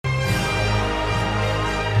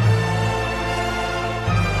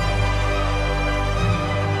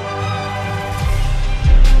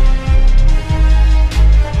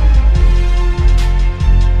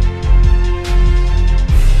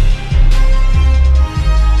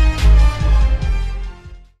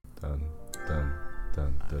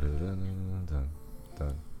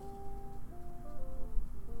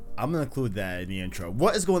I'm gonna include that in the intro.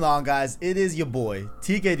 What is going on, guys? It is your boy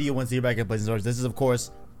TKD Wednesday back at Plays and Stories. This is, of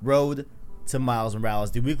course, Road to Miles Morales,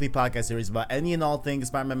 the weekly podcast series about any and all things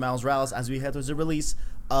Spider-Man Miles Morales as we head towards the release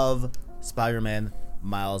of Spider-Man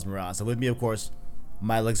Miles Morales. So with me, of course,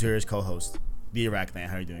 my luxurious co-host, the Iraq Man.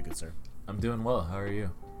 How are you doing, good sir? I'm doing well. How are you?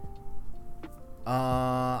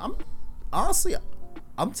 I'm honestly,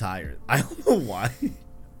 I'm tired. I don't know why.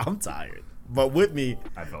 I'm tired. But with me,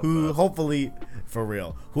 who hopefully, for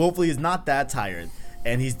real, who hopefully is not that tired,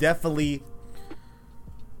 and he's definitely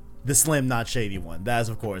the slim, not shady one. That is,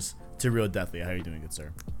 of course, to real Deathly. How are you doing, good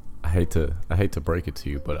sir? I hate to break it to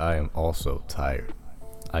you, but I am also tired.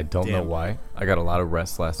 I don't know why. I got a lot of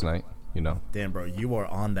rest last night. You know. Damn, bro, you are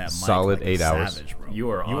on that mic solid like 8 hours. Savage, bro. You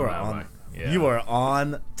are on mic. Yeah. You are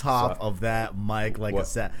on top of that mic like a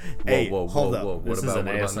savage. Hey, hold up. This is an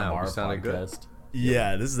ASMR ASMR good. podcast.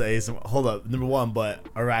 Yeah, this is the ASMR. Hold up. Number one, but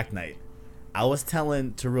Arachnite. I was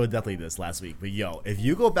telling Terrell Deathly this last week, but yo, if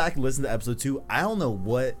you go back and listen to episode 2, I don't know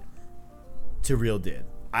what Terrell did.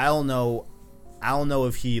 I don't know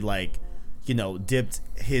if he dipped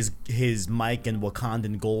his mic in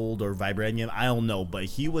Wakandan gold or vibranium. I don't know, but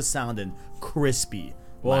he was sounding crispy.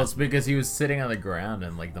 Well, it's because he was sitting on the ground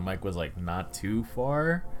and the mic was not too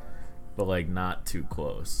far, but not too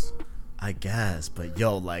close. I guess, but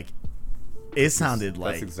yo, it sounded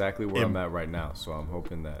like that's exactly where I'm at right now. So I'm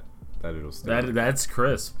hoping that it'll stay. That's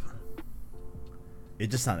crisp. It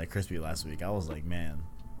just sounded crispy last week. I was like, man.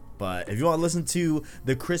 But if you want to listen to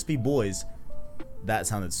the Crispy Boys, that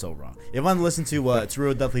sounded so wrong. If you want to listen to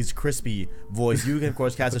Terrell Deathly's crispy voice, you can of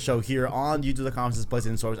course catch the show here on YouTube.com,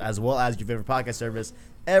 PlayStation Source, as well as your favorite podcast service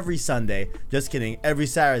every Sunday. Just kidding, every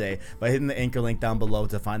Saturday by hitting the anchor link down below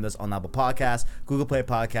to find us on Apple Podcasts, Google Play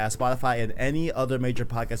Podcasts, Spotify, and any other major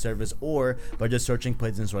podcast service, or by just searching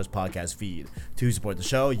PlayStation Source podcast feed. To support the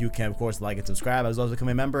show, you can of course like and subscribe, as well as become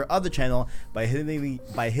a member of the channel by hitting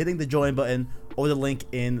the join button or the link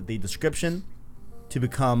in the description to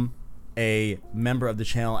become a member of the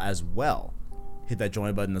channel as well. Hit that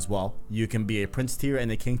join button as well. You can be a Prince tier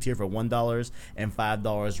and a King tier for $1 and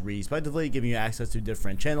 $5 respectively, giving you access to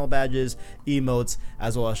different channel badges, emotes,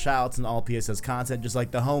 as well as shoutouts and all PSS content, just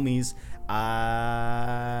like the homies.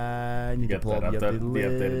 I need to pull up the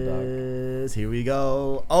updated list. Here we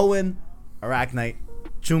go. Owen, Arachnite,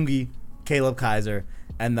 Chungi, Caleb Kaiser,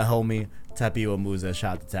 and the homie Tapiwa Musa.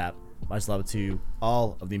 Shout out to Tap. Much love to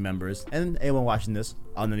all of the members and anyone watching this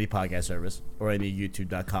on any podcast service or any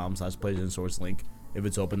youtube.com/PlayStation Source link if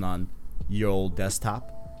it's open on your old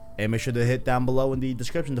desktop. And make sure to hit down below in the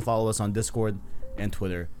description to follow us on Discord and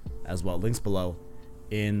Twitter as well. Links below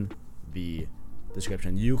in the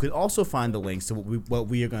description. You can also find the links to what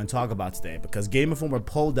we are going to talk about today, because Game Informer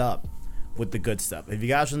pulled up with the good stuff. If you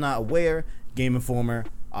guys are not aware, Game Informer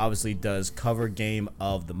obviously does cover game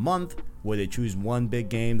of the month, where they choose one big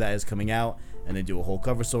game that is coming out and they do a whole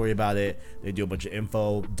cover story about it. They do a bunch of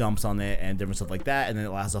info dumps on it and different stuff like that, and then it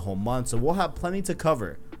lasts a whole month. So we'll have plenty to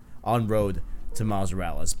cover on Road to Miles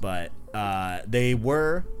Morales. But they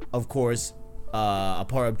were, of course, a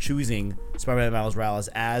part of choosing Spider-Man Miles Morales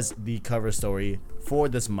as the cover story for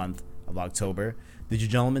this month of October. Did you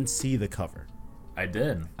gentlemen see the cover? I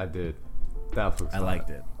did. That looks I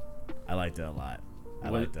liked it. I liked it a lot.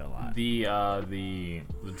 The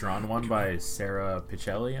drawn one by Sarah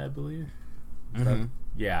Pichelli, I believe. Mm-hmm.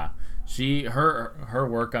 Yeah, her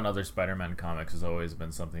work on other Spider-Man comics has always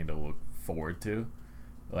been something to look forward to.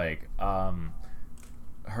 Her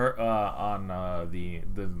on the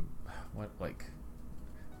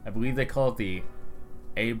I believe they call it the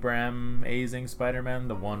Abram-azing Spider-Man,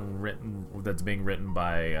 the one that's being written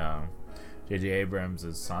by J.J.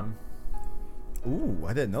 Abrams' son. Ooh,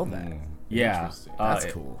 I didn't know that. Yeah, that's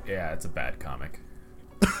cool. Yeah, it's a bad comic.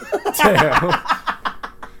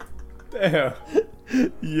 Damn.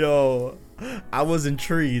 Yo, I was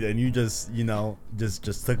intrigued, and you just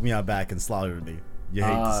took me out back and slaughtered me. You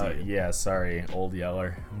hate to see it. Yeah, sorry, Old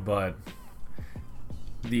Yeller, but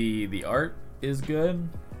the art is good.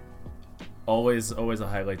 Always a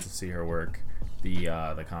highlight to see her work.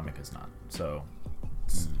 The comic is not. So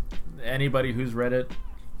anybody who's read it,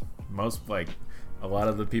 a lot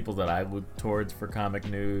of the people that I look towards for comic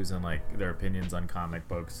news and their opinions on comic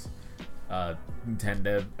books tend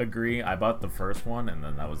to agree. I bought the first one, and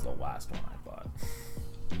then that was the last one I bought.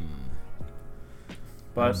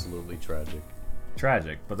 But absolutely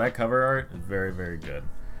tragic. But that cover art is very, very good.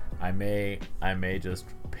 I may just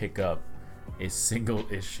pick up a single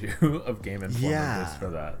issue of Game Informer just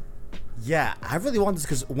for that. Yeah, I really want this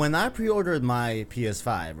because when I pre-ordered my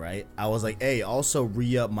PS5, right, I was like, hey, also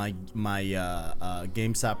re-up my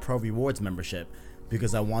GameStop Pro Rewards membership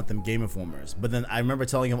because I want them Game Informers. But then I remember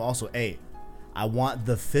telling him also, hey, I want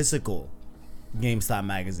the physical GameStop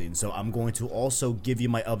magazine, so I'm going to also give you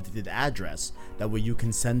my updated address. That way you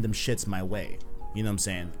can send them shits my way. You know what I'm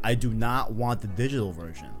saying? I do not want the digital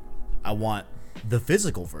version. I want the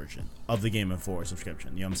physical version of the Game Informer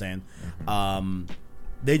subscription. You know what I'm saying?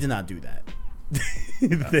 They did not do that.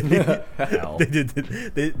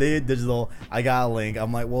 they did digital. I got a link.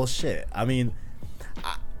 I'm like, well, shit. I mean,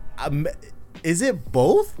 is it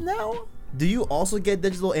both now? Do you also get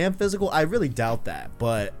digital and physical? I really doubt that,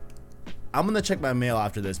 but I'm gonna check my mail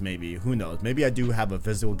after this. Maybe, who knows? Maybe I do have a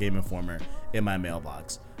physical Game Informer in my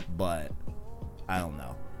mailbox, but I don't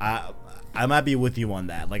know. I might be with you on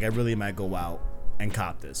that. Like, I really might go out and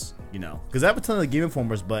cop this, you know, because I have a ton of Game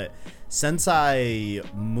Informers, but since I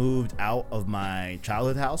moved out of my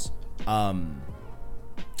childhood house, I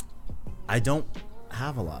don't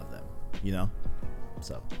have a lot of them, you know.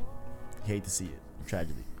 So, hate to see it.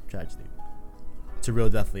 Tragedy. It's a real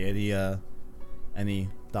deathly. Any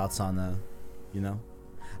thoughts on you know?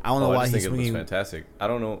 I don't know why he's swinging. I think it looks fantastic. I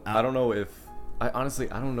don't know. I don't know if I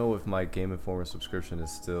don't know if my Game Informer subscription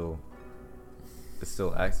is still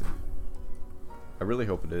active. I really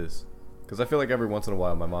hope it is, because I feel like every once in a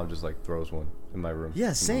while my mom just like throws one in my room.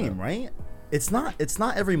 Yeah, same, right? It's not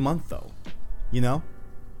every month though, you know?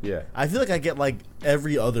 Yeah. I feel like I get like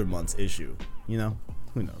every other month's issue, you know?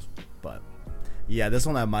 Who knows? But yeah, this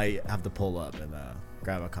one I might have to pull up and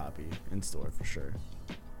grab a copy in store for sure.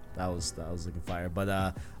 That was looking fire. But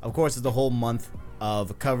of course, it's the whole month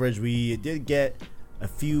of coverage. We did get a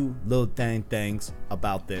few little things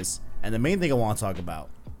about this, and the main thing I want to talk about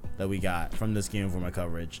that we got from this Game Informer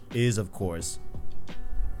coverage is, of course,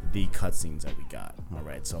 the cutscenes that we got. All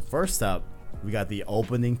right, so first up, we got the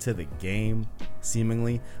opening to the game,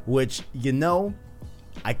 seemingly, which, you know,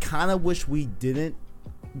 I kind of wish we didn't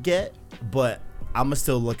get, but I'm gonna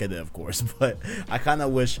still look at it, of course. But I kind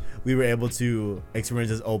of wish we were able to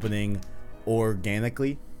experience this opening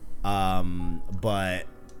organically. But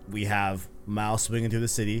we have Miles swinging through the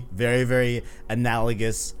city, very, very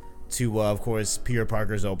analogous to, of course, Peter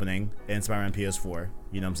Parker's opening in Spider-Man PS4.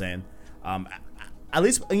 You know what I'm saying? At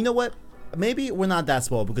least, you know what? Maybe we're not that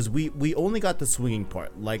spoiled because we only got the swinging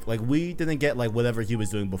part. Like we didn't get like whatever he was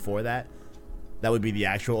doing before that. That would be the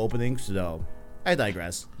actual opening. So I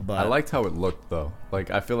digress. But I liked how it looked though. Like,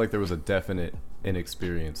 I feel like there was a definite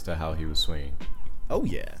inexperience to how he was swinging. Oh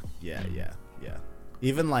yeah.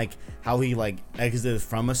 Even like how he like exited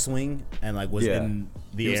from a swing and like was in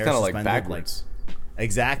the air. He was kind of like backwards.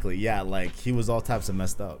 Exactly. Yeah. Like he was all types of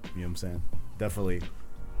messed up. You know what I'm saying? Definitely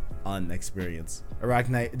unexperienced.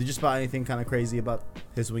 Arachnite, did you spot anything kind of crazy about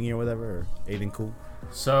his swinging or whatever, or anything cool?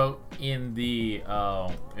 So in the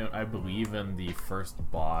I believe in the first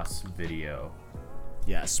boss video.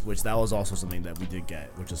 Yes, which that was also something that we did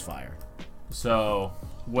get, which is fire. So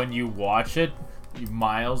when you watch it,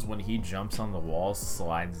 Miles, when he jumps on the wall,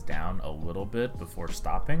 slides down a little bit before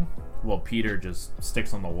stopping. Well, Peter just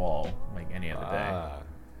sticks on the wall like any other day.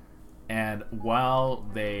 And while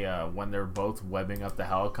they, when they're both webbing up the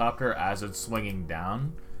helicopter as it's swinging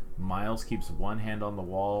down, Miles keeps one hand on the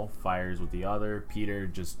wall, fires with the other. Peter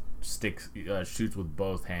just shoots with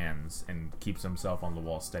both hands and keeps himself on the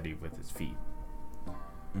wall steady with his feet.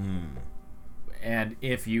 And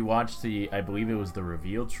if you watch I believe it was the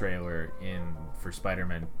reveal trailer for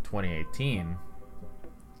Spider-Man 2018,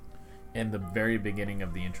 in the very beginning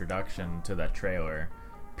of the introduction to that trailer,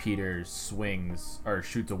 Peter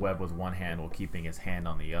shoots a web with one hand while keeping his hand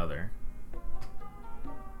on the other.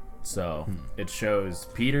 So it shows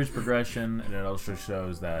Peter's progression, and it also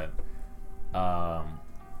shows that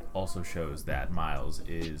Miles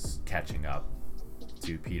is catching up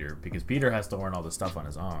to Peter, because Peter has to learn all this stuff on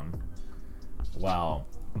his own, while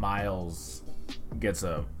Miles gets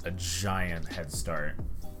a giant head start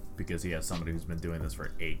because he has somebody who's been doing this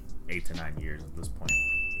for 8 to 9 years at this point.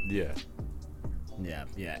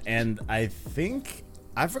 Yeah, and I think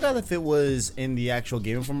I forgot if it was in the actual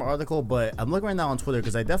Game Informer article, but I'm looking right now on Twitter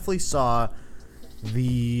because I definitely saw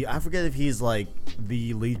I forget if he's like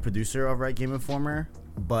the lead producer over at Game Informer,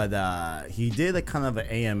 but he did a kind of an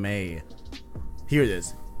AMA. Here it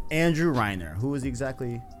is, Andrew Reiner, who is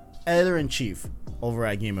exactly editor-in-chief over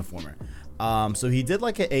at Game Informer. So he did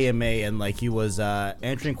like an AMA, and like he was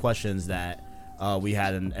answering questions that we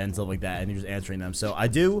had and stuff like that, and he was answering them. So I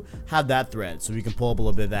do have that thread, so we can pull up a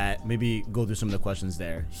little bit of that, maybe go through some of the questions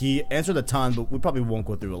there. He answered a ton, but we probably won't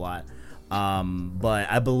go through a lot.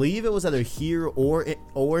 But I believe it was either here or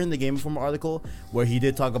in the Game Informer article where he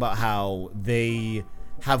did talk about how they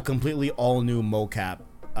have completely all new mocap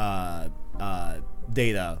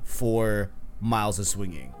data for Miles'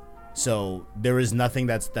 swinging. So there is nothing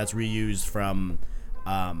that's reused from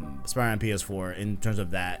Spider-Man PS4 in terms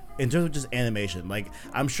of that, in terms of just animation. Like,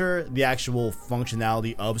 I'm sure the actual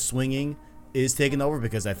functionality of swinging is taken over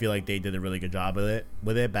because I feel like they did a really good job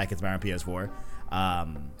with it back in Spider-Man PS4.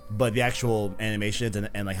 But the actual animations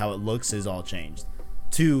and like how it looks is all changed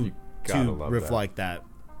to reflect that.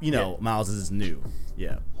 You know, Miles is new.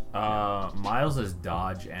 Yeah. Miles's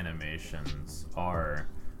dodge animations are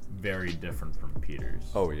very different from Peter's.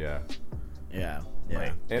 Oh yeah. Yeah.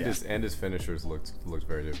 Like, And his finishers looked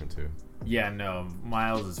very different too. Yeah, no,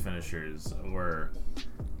 Miles's finishers were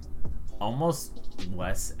almost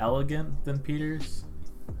less elegant than Peter's.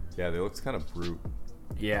 Yeah, they looked kind of brute.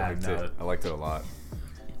 Yeah, I liked it a lot.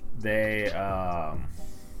 They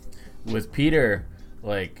with Peter,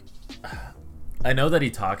 like, I know that he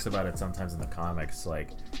talks about it sometimes in the comics,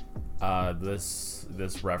 like this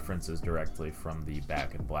reference is directly from the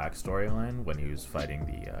Back in Black storyline when he was fighting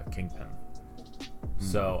the Kingpin.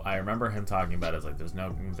 So I remember him talking about it as like there's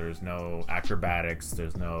no acrobatics,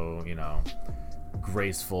 there's no, you know,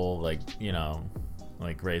 graceful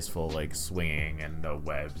swinging, and no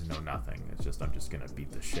webs, no nothing. It's just, I'm just gonna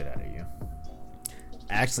beat the shit out of you.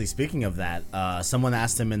 Actually, speaking of that, someone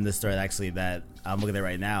asked him in this thread, actually, that I'm looking at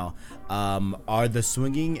right now, are the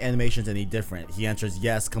swinging animations any different? He answers,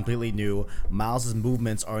 yes, completely new. Miles'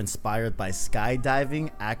 movements are inspired by skydiving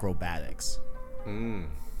acrobatics.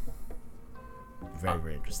 Very,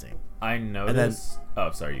 very interesting. I noticed...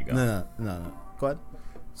 sorry, you go. No. Go ahead.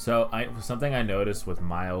 So, something I noticed with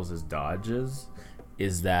Miles' dodges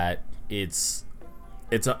is that it's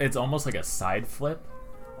almost like a side flip.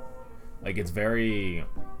 Like, it's very,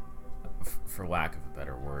 for lack of a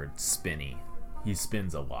better word, spinny. He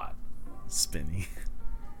spins a lot. Spinny.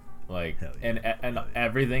 Like, yeah. and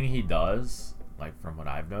everything he does, like, from what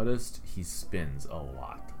I've noticed, he spins a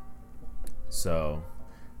lot. So,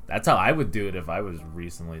 that's how I would do it if I was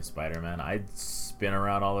recently Spider-Man. I'd spin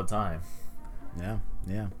around all the time. Yeah.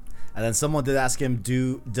 And then someone did ask him,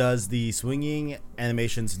 does the swinging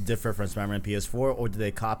animations differ from Spider-Man PS4, or do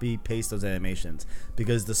they copy paste those animations?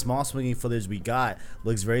 Because the small swinging footage we got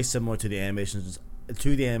looks very similar to the animations of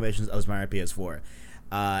Spider-Man PS4.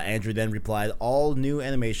 Andrew then replied, all new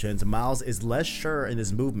animations, Miles is less sure in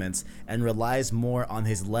his movements and relies more on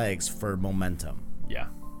his legs for momentum. Yeah.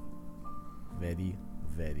 Very,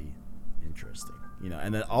 very interesting. You know,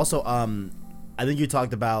 and then also, I think you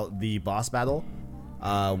talked about the boss battle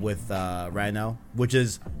with Rhino, which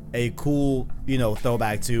is a cool, you know,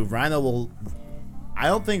 throwback to Rhino. I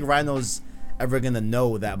don't think Rhino's ever gonna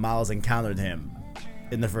know that Miles encountered him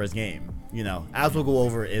in the first game. You know, as we'll go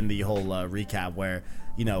over in the whole recap, where,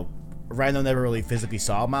 you know, Rhino never really physically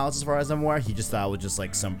saw Miles as far as I'm aware. He just thought it was just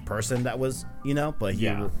like some person that was, you know, but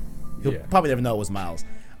he'll probably never know it was Miles.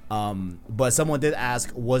 But someone did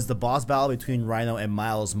ask, was the boss battle between Rhino and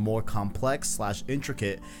Miles more complex /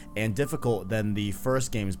 intricate and difficult than the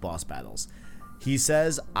first game's boss battles? He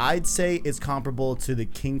says, I'd say it's comparable to the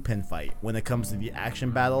Kingpin fight when it comes to the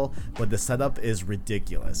action battle, but the setup is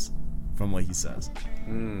ridiculous, from what he says.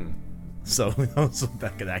 So who knows what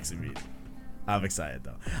that could actually mean. I'm excited,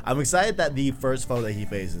 though. I'm excited that the first foe that he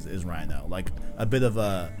faces is Rhino. Like, a bit of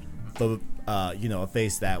a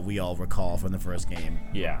face that we all recall from the first game.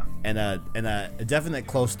 Yeah. And a definite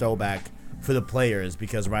close throwback for the players,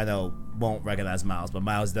 because Rhino won't recognize Miles, but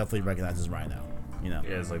Miles definitely recognizes Rhino. You know.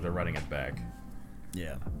 Yeah, it's like they're running it back.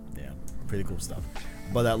 Yeah. Pretty cool stuff.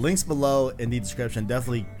 But links below in the description.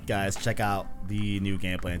 Definitely, guys, check out the new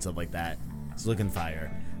gameplay and stuff like that. It's looking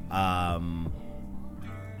fire.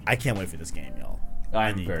 I can't wait for this game, y'all.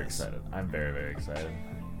 I'm very excited. I'm very, very excited.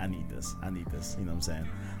 I need this. You know what I'm saying?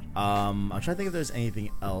 I'm trying to think if there's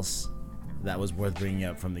anything else that was worth bringing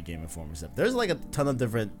up from the Game Informer stuff. There's like a ton of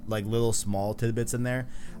different, like, little small tidbits in there.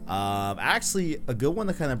 Actually, a good one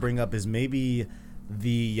to kind of bring up is maybe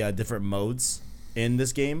the different modes in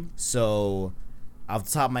this game. So, off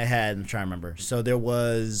the top of my head, I'm trying to remember. So there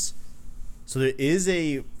is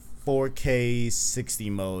a 4K 60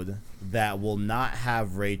 mode that will not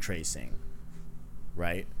have ray tracing,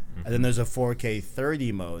 right? Mm-hmm. And then there's a 4K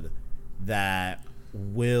 30 mode that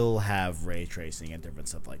will have ray tracing and different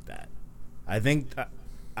stuff like that. I think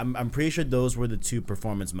I'm pretty sure those were the two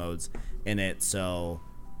performance modes in it. So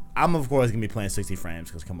I'm of course gonna be playing 60 frames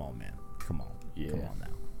because come on, man, come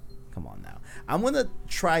on now. I'm gonna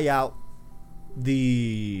try out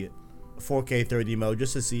the 4K 30 mode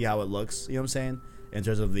just to see how it looks. You know what I'm saying? In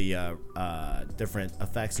terms of the different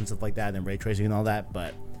effects and stuff like that, and ray tracing and all that.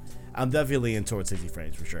 But I'm definitely in towards 60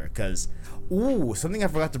 frames for sure. Because, something I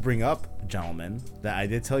forgot to bring up, gentlemen, that I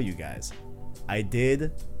did tell you guys. I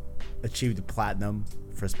did achieved platinum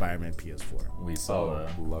for Spider-Man PS4. We saw Oh,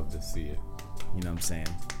 love to see it. You know what I'm saying?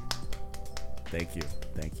 Thank you.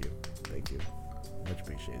 Much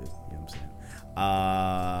appreciated. You know what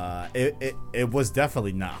I'm saying? It was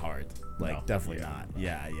definitely not hard. Like, No. definitely not.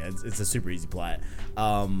 Yeah. It's a super easy plat.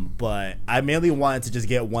 But I mainly wanted to just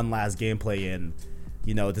get one last gameplay in,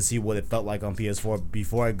 you know, to see what it felt like on PS4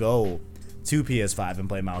 before I go to PS5 and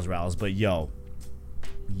play Miles Morales. But yo,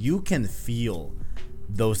 you can feel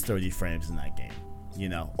those 30 frames in that game. You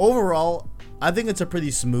know, overall, I think it's a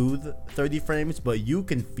pretty smooth 30 frames, but you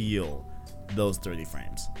can feel those 30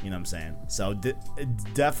 frames. You know what I'm saying? So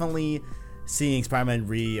definitely seeing Spider-Man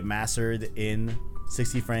remastered in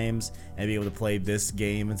 60 frames and be able to play this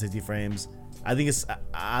game in 60 frames, I think it's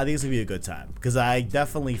gonna be a good time, because I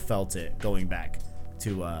definitely felt it going back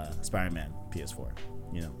to Spider-Man PS4.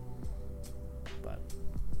 You know, but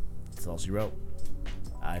that's all she wrote.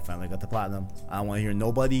 I finally got the platinum. I don't want to hear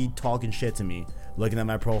nobody talking shit to me, looking at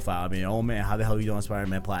my profile. I mean, oh man, how the hell are you doing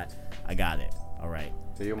Spider-Man plat? I got it. All right.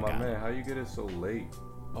 Hey, yo, my got man, how you get it so late?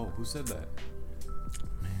 Oh, who said that?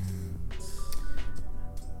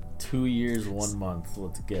 2 years, 1 month.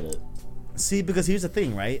 Let's get it. See, because here's the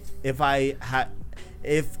thing, right? If I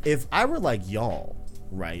were like y'all,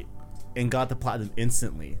 right, and got the platinum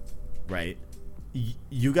instantly, right,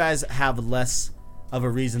 you guys have less of a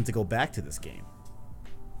reason to go back to this game.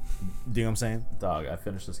 Do you know what I'm saying? Dog, I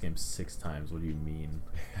finished this game 6 times. What do you mean?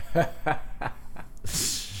 I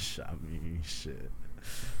mean, shit.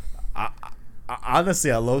 I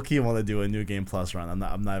honestly, I low key want to do a new game plus run.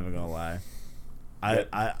 I'm not even gonna lie.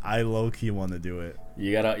 I low key want to do it.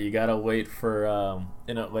 You gotta wait for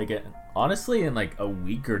honestly in like a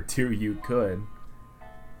week or two you could.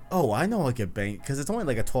 Oh, I know I could bank, because it's only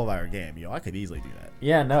like a 12-hour game. Yo, I could easily do that.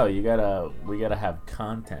 Yeah, no, we gotta have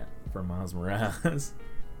content for Miles Morales.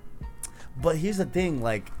 But here's the thing,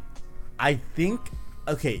 like, I think,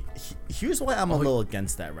 okay, here's why I'm a little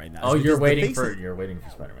against that right now. Oh, It's you're because waiting the for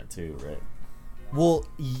Spider-Man 2, right? Well,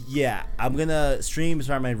 yeah, I'm gonna stream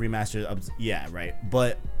Spider-Man Remastered. Yeah, right.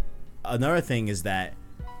 But another thing is that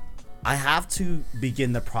I have to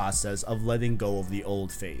begin the process of letting go of the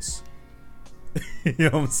old face. You know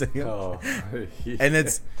what I'm saying? Oh, yeah.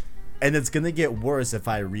 And it's gonna get worse if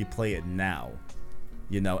I replay it now.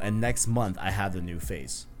 You know, and next month I have the new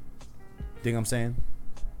face. Think I'm saying?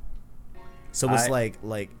 So it's like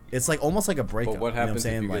it's like almost like a breakup. But what you know happens I'm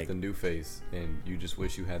if saying? you Like, get the new face and you just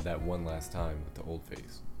wish you had that one last time with the old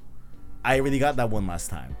face? I already got that one last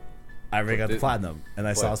time. I already got the this- platinum, and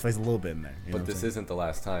I saw but- his face a little bit in there. You know But what I'm this saying? isn't the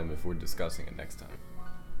last time if we're discussing it next time.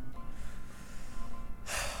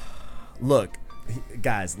 Look,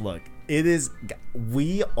 guys, look. It is.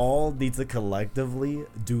 We all need to collectively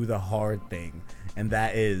do the hard thing, and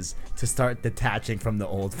that is to start detaching from the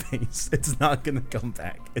old face. It's not gonna come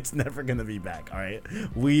back. It's never gonna be back. All right.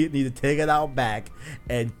 We need to take it out back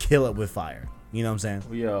and kill it with fire. You know what I'm saying?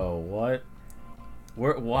 Yo, what?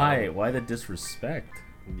 Why the disrespect?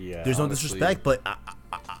 Yeah. There's no honestly, disrespect, but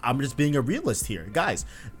I'm just being a realist here, guys.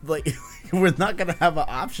 Like, we're not gonna have an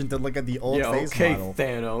option to look at the old Yeah, face okay, model.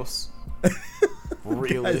 Thanos.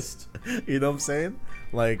 Realist. Guys, you know what I'm saying?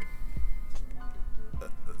 Like,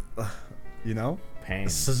 you know? Pain.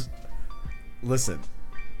 Listen,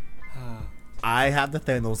 I have the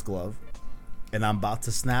Thanos glove, and I'm about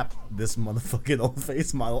to snap this motherfucking old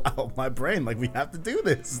face model out of my brain. Like, we have to do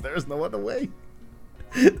this. There's no other way.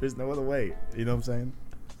 There's no other way. You know what I'm saying?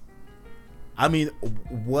 I mean,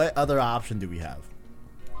 what other option do we have?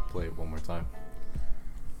 Play it one more time.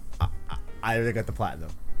 I already got the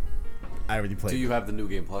platinum. I already played. Do you have the new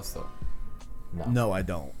game plus though? No. No, I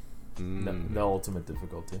don't. No ultimate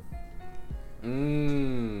difficulty.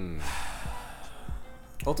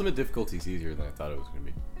 Ultimate difficulty is easier than I thought it was gonna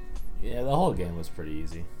be. Yeah, the whole game was pretty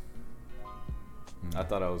easy. I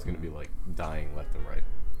thought I was gonna be like dying left and right.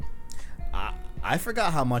 I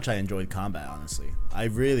forgot how much I enjoyed combat. Honestly, I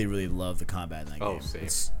really, really love the combat in that Oh, game. same.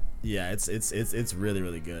 It's really,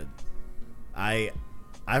 really good. I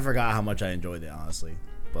forgot how much I enjoyed it, honestly.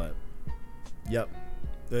 But yep,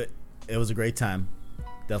 it was a great time.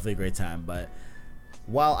 Definitely a great time. But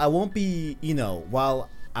while I won't be, while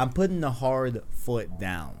I'm putting the hard foot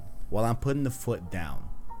down,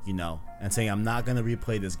 and saying I'm not gonna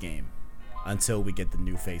replay this game until we get the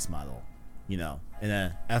new face model, in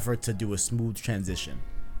an effort to do a smooth transition,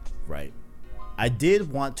 right? I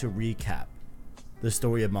did want to recap the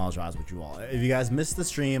story of Miles Morales with you all. If you guys missed the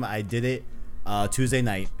stream, I did it Tuesday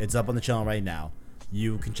night. It's up on the channel right now.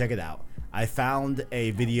 You can check it out. I found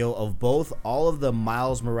a video of all of the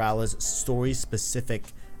Miles Morales story-specific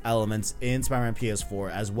elements in Spider-Man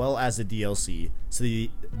PS4, as well as the DLC,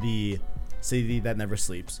 the City That Never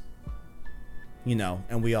Sleeps,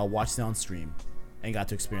 and we all watched it on stream and got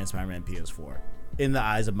to experience Spider-Man PS4 in the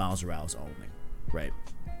eyes of Miles Morales only, right?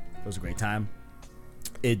 It was a great time.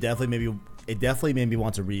 It definitely made me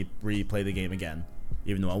want to replay the game again,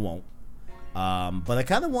 even though I won't. But I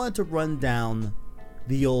kind of wanted to run down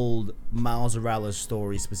the old Miles Morales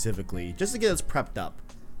story specifically, just to get us prepped up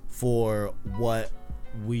for what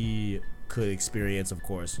we could experience, of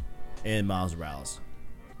course, in Miles Morales.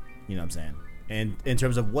 You know what I'm saying? And in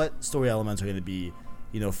terms of what story elements are going to be,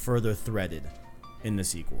 further threaded in the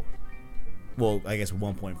sequel. Well, I guess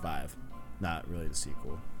 1.5, not really the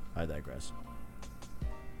sequel. I digress.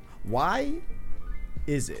 Why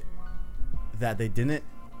is it that they didn't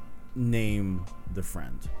name the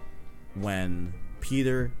friend when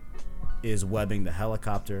Peter is webbing the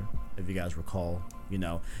helicopter? If you guys recall,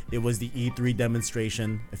 it was the E3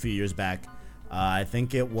 demonstration a few years back. I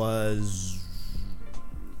think it was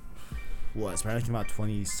Spider-Man came out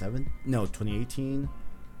 2018.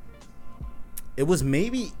 It was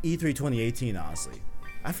maybe E3 2018. Honestly,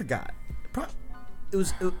 I forgot. It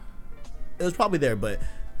was probably there, but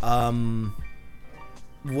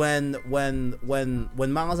when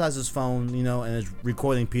Miles has his phone, and is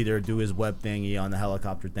recording Peter do his web thingy on the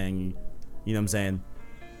helicopter thing, you know what I'm saying?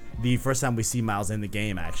 The first time we see Miles in the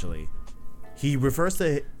game, actually, he refers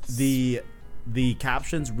to the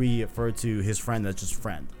captions refer to his friend as just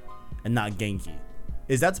friend, and not Genki.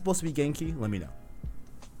 Is that supposed to be Genki? Let me know.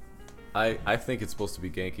 I think it's supposed to be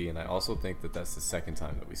Genki, and I also think that that's the second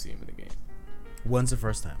time that we see him in the game. When's the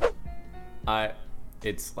first time?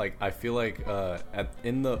 It's like I feel like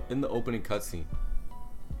in the opening cutscene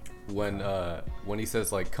when he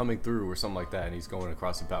says like coming through or something like that, and he's going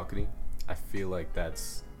across the balcony. I feel like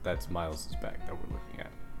that's Miles' back that we're looking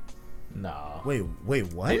at. No. Wait,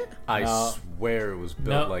 what? I swear it was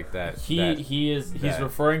built like that. He's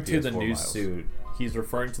referring to the PS4 new Miles. suit. He's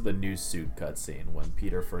referring to the new suit cutscene when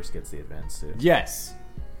Peter first gets the advanced suit. Yes.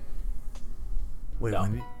 Wait, No,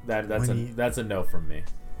 that's a no from me.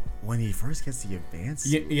 When he first gets the advance,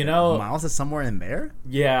 Miles is somewhere in there.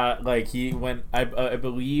 Yeah, like I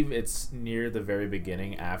believe it's near the very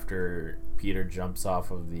beginning after Peter jumps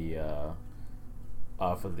off of the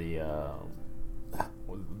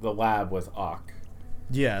lab with Ock.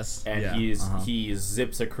 Yes, and he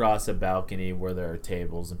zips across a balcony where there are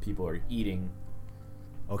tables and people are eating.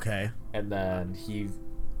 Okay. And then there's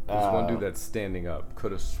one dude that's standing up.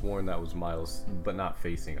 Could have sworn that was Miles, but not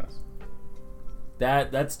facing us.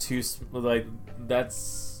 That's too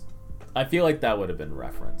that's. I feel like that would have been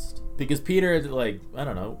referenced because Peter, I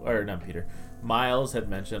don't know, or not Peter, Miles had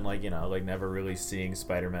mentioned never really seeing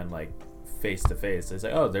Spider-Man face to face. It's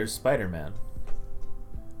like, oh, there's Spider-Man.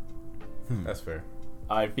 That's fair.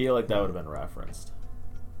 I feel like that would have been referenced.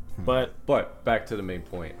 But back to the main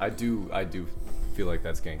point. I do feel like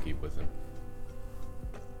that's Genki with him.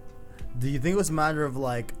 Do you think it was a matter of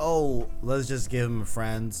let's just give him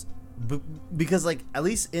friends? Because at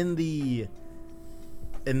least in the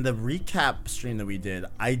recap stream that we did,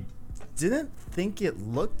 I didn't think it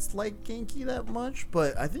looked like Genki that much,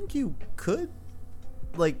 but I think you could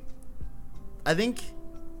I don't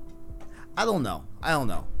know.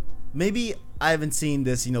 Maybe I haven't seen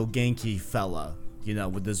this, Genki fella,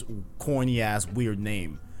 with this corny ass weird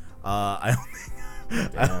name. I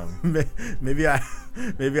don't think. Maybe I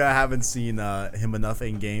haven't seen him enough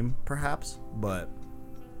in game, perhaps, but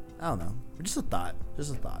I don't know. Just a thought.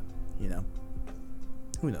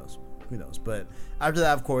 Who knows? But after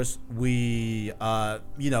that, of course, we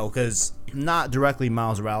because not directly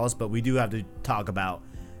Miles Morales, but we do have to talk about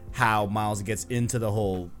how Miles gets into the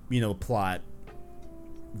whole plot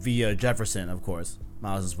via Jefferson, of course,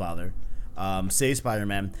 Miles' father, save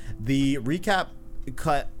Spider-Man. The recap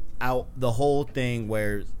cut out the whole thing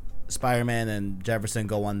where Spider-Man and Jefferson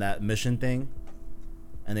go on that mission thing,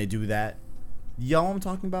 and they do that. Y'all know what I'm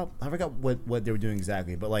talking about? I forgot what they were doing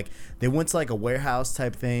exactly, but they went to a warehouse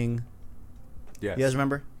type thing. Yes. You guys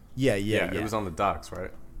remember? Yeah. It was on the docks,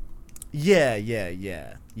 right? Yeah.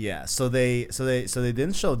 So they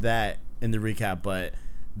didn't show that in the recap, but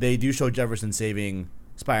they do show Jefferson saving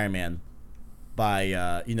Spider-Man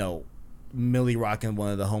by Millie rocking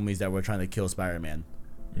one of the homies that were trying to kill Spider-Man.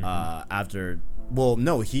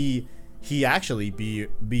 He actually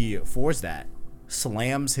before that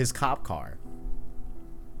slams his cop car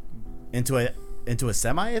into a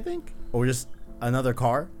semi, I think, or just another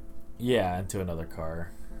car. Yeah, into another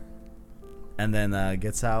car. And then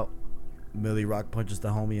gets out. Millie Rock punches the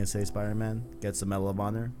homie and saves Spider-Man. Gets the Medal of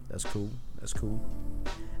Honor. That's cool.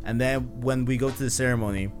 And then when we go to the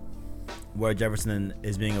ceremony where Jefferson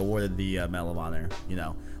is being awarded the Medal of Honor,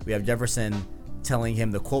 we have Jefferson telling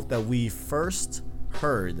him the quote that we first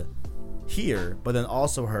heard here, but then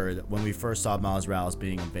also heard when we first saw Miles Morales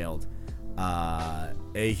being unveiled.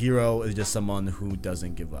 A hero is just someone who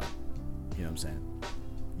doesn't give up. You know what I'm saying?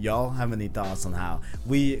 Y'all have any thoughts on how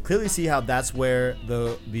we clearly see how that's where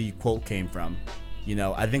the quote came from? You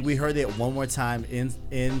know, I think we heard it one more time in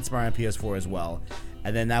Spider-Man PS4 as well,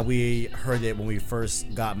 and then now we heard it when we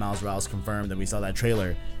first got Miles Morales confirmed and we saw that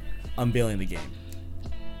trailer unveiling the game.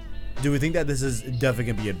 Do we think that this is definitely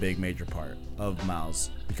gonna be a big major part of Miles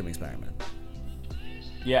becoming Spider-Man?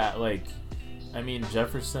 Yeah, like, I mean,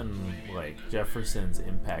 Jefferson's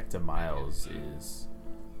impact to Miles is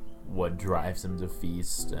what drives him to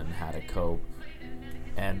Feast and how to cope.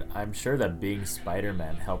 And I'm sure that being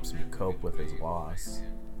Spider-Man helps him cope with his loss.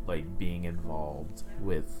 Like, being involved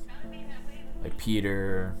with, like,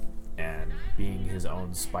 Peter and being his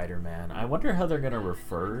own Spider-Man. I wonder how they're going to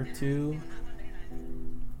refer to...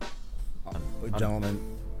 Gentlemen.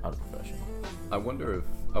 Unprofessional. I wonder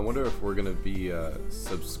if we're gonna be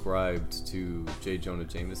subscribed to J. Jonah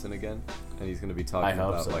Jameson again, and he's gonna be talking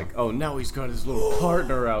about so. like, oh, now he's got his little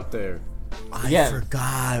partner out there. I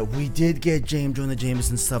forgot we did get James Jonah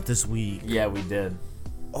Jameson stuff this week. Yeah, we did.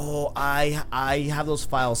 Oh, I have those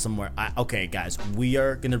files somewhere. Okay, guys, we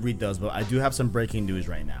are gonna read those, but I do have some breaking news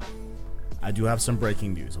right now.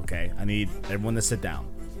 Okay, I need everyone to sit down.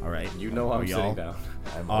 All right, You know I'm sitting down.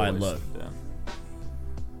 All right, look.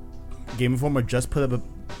 Game Informer just put up a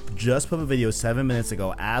video 7 minutes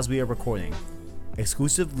ago as we are recording.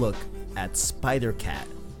 Exclusive look at Spider-Cat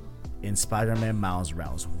in Spider-Man Miles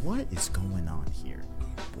Morales. What is going on here,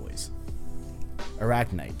 boys?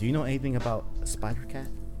 Arachnite, do you know anything about Spider-Cat?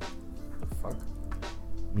 The fuck?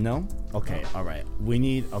 No? Okay, all right. We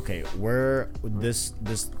need. Okay, we're this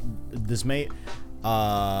may.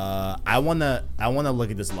 I wanna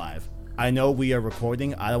look at this live. I know we are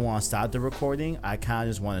recording. I don't want to stop the recording. I kind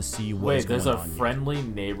of just want to see what's going on. Wait, there's a friendly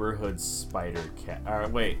neighborhood Spider-Cat. All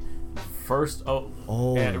right, wait. First,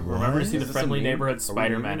 and remember to see the friendly neighborhood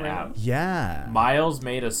Spider-Man app. Yeah. Miles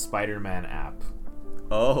made a Spider-Man app.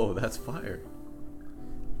 Oh, that's fire.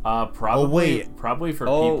 Probably for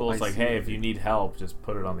people. It's I like, see. hey, if you need help, just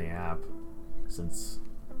put it on the app. Since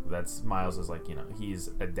that's Miles is like,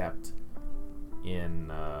 he's adept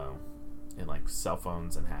in like cell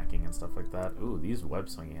phones and hacking and stuff like that. Ooh, these web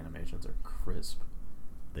swinging animations are crisp.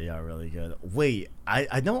 They are really good. Wait,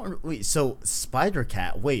 I don't. Wait, so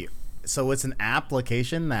Spider-Cat. Wait, so it's an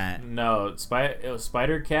application that. No,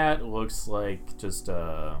 Spider-Cat looks like just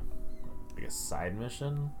like a side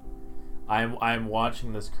mission. I'm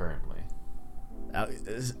watching this currently.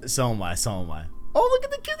 So am I. Oh, look at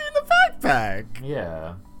the kitty in the backpack.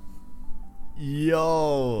 Yeah.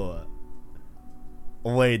 Yo.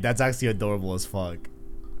 Wait, that's actually adorable as fuck.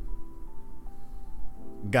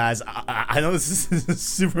 Guys, I know this is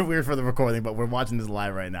super weird for the recording, but we're watching this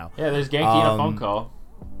live right now. Yeah, there's Genki in a phone call.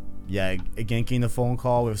 Yeah, a Genki in a phone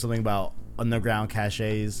call with something about underground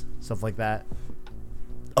caches, stuff like that.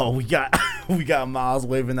 Oh, we got Miles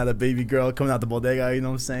waving at a baby girl coming out the bodega, you know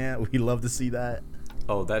what I'm saying? We love to see that.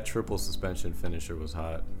 Oh, that triple suspension finisher was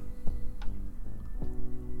hot.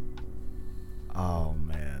 Oh,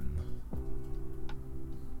 man.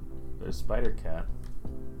 There's Spider-Cat.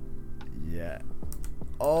 Yeah.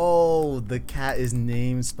 Oh, the cat is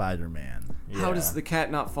named Spider-Man. Yeah. How does the cat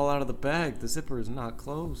not fall out of the bag? The zipper is not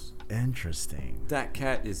closed. Interesting. That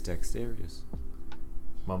cat is dexterous.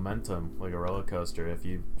 Momentum, like a roller coaster. If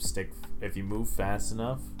you move fast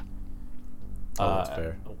enough. Oh, that's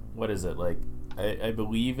fair. What is it like? I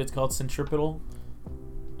believe it's called centripetal.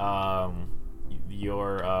 The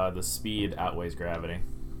speed outweighs gravity.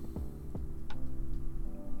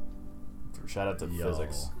 Shout out to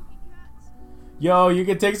physics. Yo, you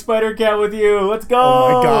can take Spider-Cat with you. Let's go.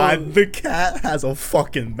 Oh my god, the cat has a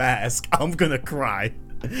fucking mask. I'm gonna cry.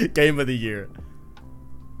 Game of the year.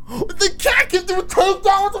 The cat can do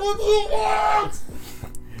takedowns with you.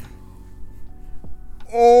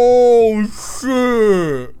 Oh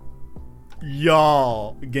shit.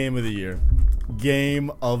 Y'all, game of the year.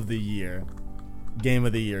 Game of the year,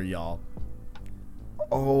 y'all.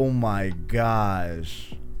 Oh my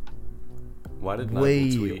gosh. Why did Nigel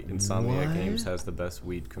Wait, tweet Insomniac what? Games has the best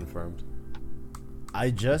weed confirmed?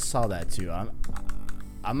 I just saw that too. I'm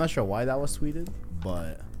not sure why that was tweeted,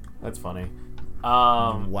 but That's funny.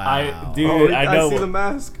 Wow. I I know. see the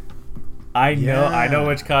mask. I know Yeah.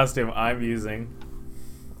 which costume I'm using.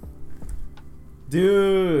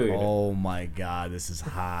 Dude. oh my god, this is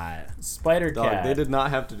hot. Spider-Cat. Dog, they did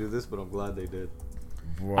not have to do this, but I'm glad they did.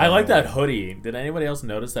 Bro. I like that hoodie. Did anybody else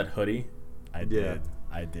notice that hoodie? I Yeah.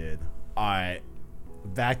 did. All right,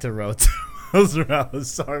 back to Road 2. Miles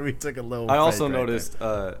Morales. Sorry, we took a little. I also break right noticed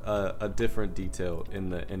a different detail in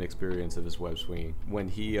the inexperience of his web swinging when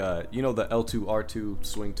he, the L2 R2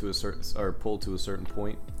 swing to a certain or pull to a certain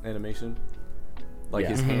point animation. Like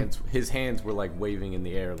Yeah. his hands were like waving in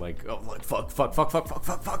the air, like fuck.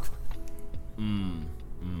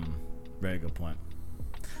 Very good point.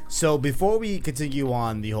 So before we continue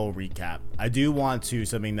on the whole recap, I do want to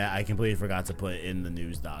something that I completely forgot to put in the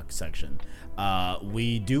news doc section.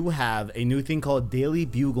 We do have a new thing called Daily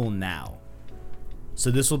Bugle Now.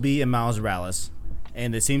 So this will be in Miles Morales,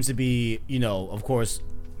 and it seems to be, of course,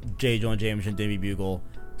 J. Jonah Jameson, Daily Bugle,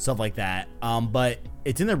 stuff like that. But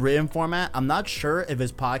it's in a written format. I'm not sure if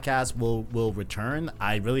his podcast will return.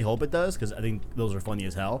 I really hope it does because I think those are funny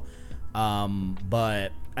as hell.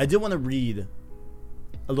 But I did want to read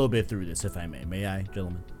a little bit through this, if I may. May I,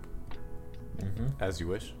 gentlemen? As you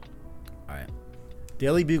wish. All right.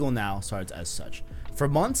 Daily Bugle Now starts as such. For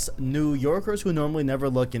months, New Yorkers who normally never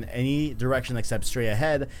look in any direction except straight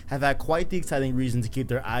ahead have had quite the exciting reason to keep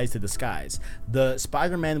their eyes to the skies. The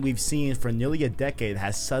Spider-Man we've seen for nearly a decade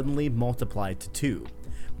has suddenly multiplied to 2.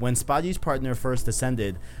 When Spidey's partner first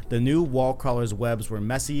descended, the new wall crawler's webs were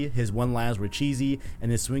messy, his one-liners were cheesy, and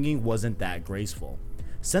his swinging wasn't that graceful.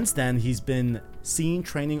 Since then, he's been seen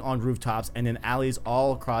training on rooftops and in alleys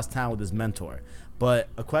all across town with his mentor. But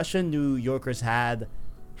a question New Yorkers had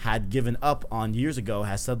given up on years ago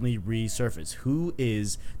has suddenly resurfaced. Who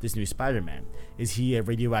is this new Spider-Man? Is he a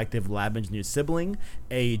radioactive lab engineer sibling?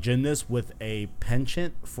 A gymnast with a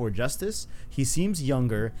penchant for justice? He seems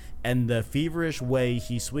younger, and the feverish way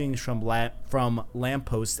he swings from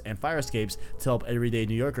lampposts and fire escapes to help everyday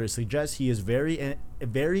New Yorkers suggests he is very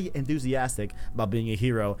enthusiastic about being a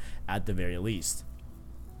hero at the very least.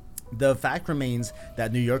 The fact remains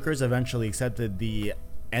that New Yorkers eventually accepted the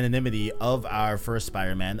anonymity of our first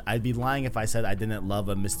Spider-Man. I'd be lying if I said I didn't love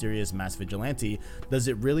a mysterious mass vigilante. Does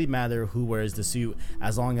it really matter who wears the suit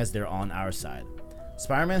as long as they're on our side?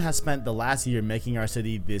 Spider-Man has spent the last year making our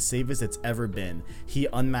city the safest it's ever been. He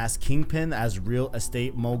unmasked Kingpin as real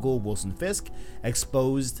estate mogul Wilson Fisk,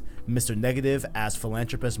 exposed Mr. Negative as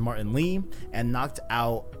philanthropist Martin Lee, and knocked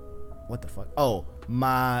out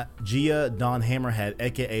Magia Don Hammerhead,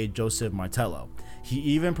 aka Joseph Martello. He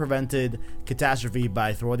even prevented catastrophe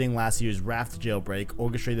by thwarting last year's Raft jailbreak,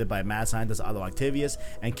 orchestrated by mad scientist Otto Octavius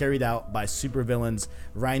and carried out by supervillains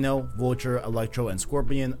Rhino, Vulture, Electro, and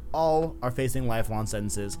Scorpion. All are facing lifelong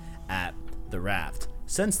sentences at the Raft.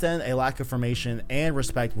 Since then, a lack of formation and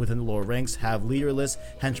respect within the lower ranks have leaderless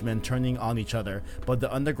henchmen turning on each other, but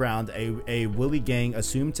the underground, a Willy gang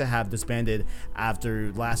assumed to have disbanded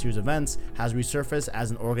after last year's events, has resurfaced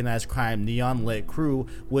as an organized crime neon-lit crew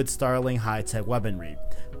with startling high-tech weaponry.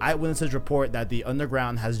 Eyewitnesses report that the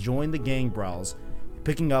underground has joined the gang brawls,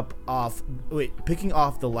 picking off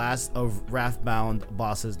the last of Raft-bound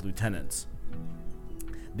boss's lieutenants.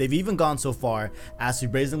 They've even gone so far as to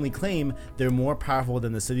brazenly claim they're more powerful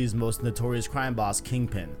than the city's most notorious crime boss,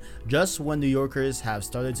 Kingpin. Just when New Yorkers have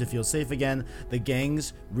started to feel safe again, the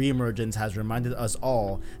gang's reemergence has reminded us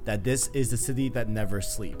all that this is the city that never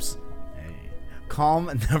sleeps. Hey. Calm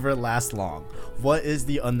never lasts long. What is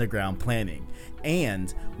the underground planning?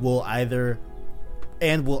 And will either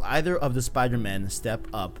of the Spider-Men step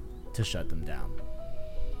up to shut them down?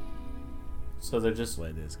 So they're just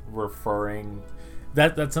What it is. referring.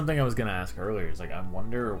 That's something I was gonna ask earlier. It's like I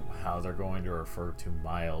wonder how they're going to refer to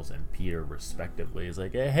Miles and Peter respectively. It's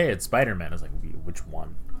like, hey, it's Spider-Man. It's like, which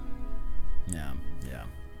one? Yeah.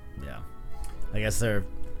 I guess they're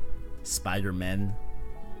Spider-Men.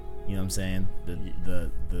 You know what I'm saying?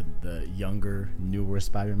 The younger, newer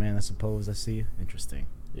Spider-Man, I suppose. I see. Interesting.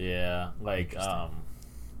 Yeah, like I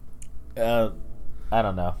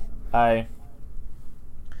don't know.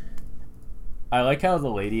 I like how the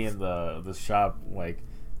lady in the shop like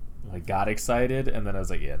got excited, and then I was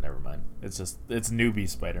like, yeah, never mind. It's newbie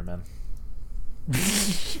Spider-Man.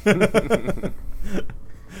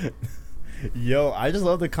 Yo, I just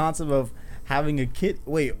love the concept of having a kid.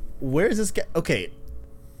 Wait, where is this cat? Okay,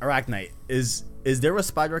 Arachnite. Is there a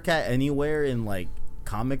Spider Cat anywhere in like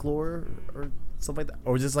comic lore or stuff like that,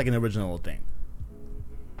 or is this like an original thing?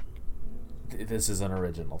 This is an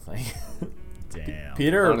original thing. Damn.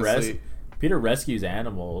 Peter rescues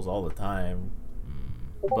animals all the time,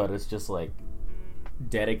 but it's just like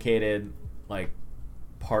dedicated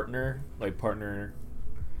partner like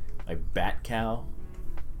Bat Cow.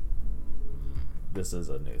 This is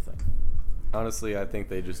a new thing. Honestly, I think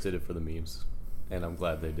they just did it for the memes, and I'm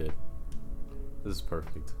glad they did. This is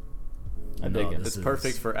perfect. I dig it. It's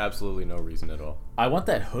perfect for absolutely no reason at all. I want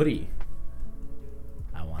that hoodie.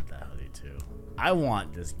 I want that hoodie too. I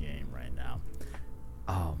want this game right now.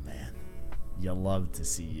 Oh man. You love to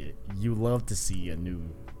see it. You love to see a new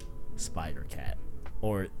Spider Cat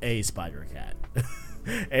or a Spider Cat,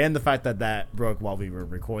 and the fact that that broke while we were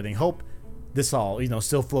recording. Hope this all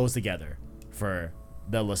still flows together for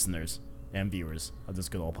the listeners and viewers of this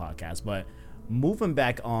good old podcast. But moving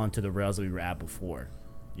back on to the rails that we were at before,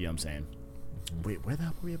 you know what I'm saying? Wait, where the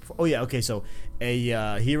hell were we at before? Oh yeah, okay. So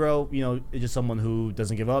a hero, is just someone who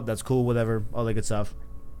doesn't give up. That's cool, whatever, all that good stuff.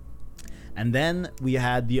 And then we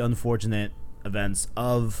had the unfortunate events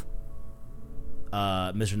of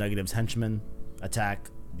Mr. Negative's henchmen attack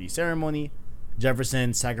the ceremony.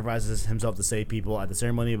 Jefferson sacrifices himself to save people at the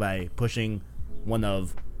ceremony by pushing one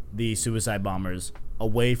of the suicide bombers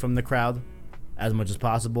away from the crowd as much as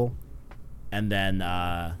possible. And then,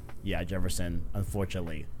 Jefferson,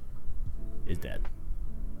 unfortunately, is dead.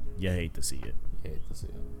 You hate to see it.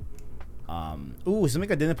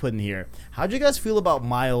 Something I didn't put in here. How'd you guys feel about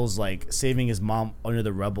Miles, saving his mom under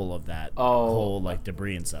the rubble of that whole,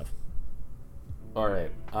 debris and stuff? All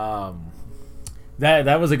right.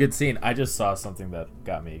 That was a good scene. I just saw something that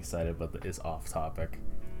got me excited, but is off topic.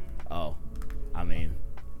 Oh, I mean,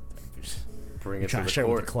 Bring it trying to to share the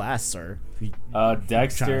with the court. class, sir.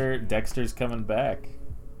 Dexter's coming back.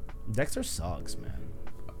 Dexter sucks, man.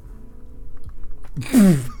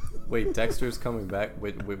 Wait, Dexter's coming back?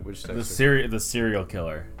 Which Dexter? The serial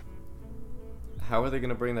killer. How are they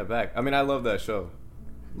gonna bring that back? I mean, I love that show.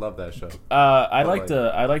 I'd like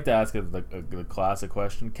to ask the classic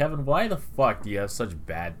question, Kevin. Why the fuck do you have such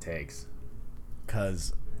bad takes?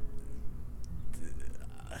 Cause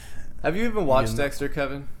Have you even watched Dexter,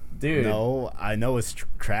 Kevin? Dude, no, I know it's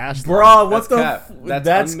trash, bro. What That's the? cap.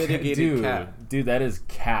 That's unmitigated dude, cap. Dude, that is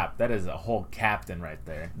cap. That is a whole captain right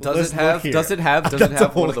there. Does it have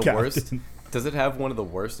one of the worst? Does it have one of the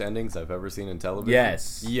worst endings I've ever seen in television?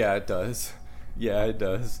 Yes. Yeah, it does.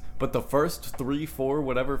 But the first 3, 4,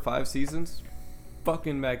 whatever, 5 seasons,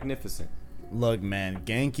 fucking magnificent. Look, man,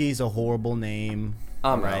 Genki's a horrible name.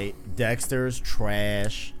 I'm right. Dexter's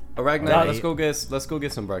trash. Arachnite, Right. let's go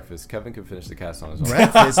get some breakfast. Kevin can finish the cast on his own.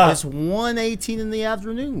 Breakfast is 1:18 in the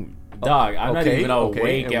afternoon. Dog, I'm not even okay.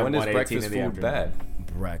 awake And at when is 1:18 breakfast in the food afternoon. bad?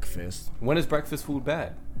 Breakfast When is breakfast food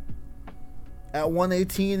bad? at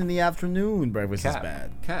 1:18 in the afternoon. Breakfast is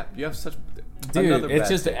bad. Cap, you have such. Dude, another it's bad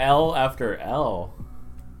just take. L after L.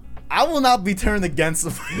 I will not be turned against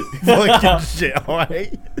the fucking shit. All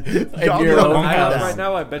right. Y'all your know own I'm house. down. Right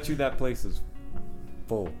now, I bet you that place is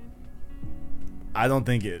full. I don't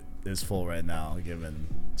think it is full right now, given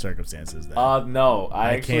circumstances. That No,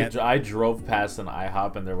 I can't- I drove past an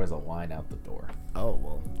IHOP and there was a line out the door. oh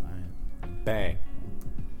well. Bang.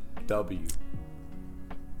 W.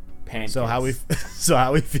 Pancakes. So how we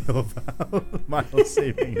feel about Miles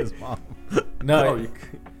saving his mom? No, you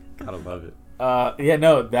gotta love it.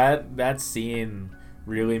 that scene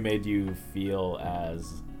really made you feel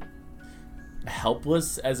as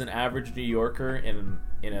helpless as an average New Yorker in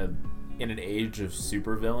an age of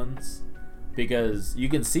supervillains, because you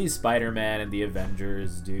can see Spider-Man and the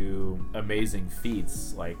Avengers do amazing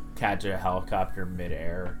feats like catch a helicopter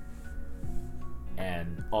midair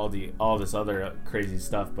and all this other crazy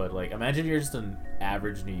stuff, but imagine you're just an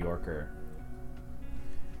average New Yorker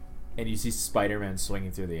and you see Spider-Man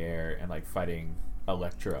swinging through the air and fighting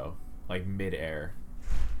Electro mid-air,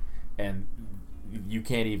 and you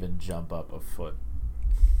can't even jump up a foot.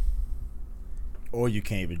 Or you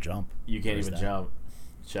can't even jump. You can't Where's even that? jump.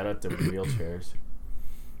 Shout out to wheelchairs.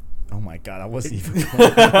 Oh my god, I wasn't even.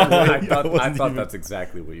 I wasn't thought even- that's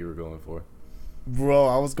exactly what you were going for. Bro,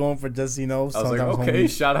 I was going for just I was like, sometimes okay,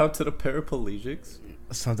 homies, shout out to the paraplegics.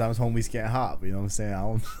 sometimes homies can't hop. You know what I'm saying? I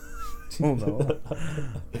don't know.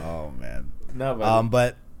 Oh man. No, but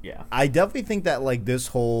But yeah. I definitely think that this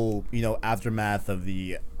whole aftermath of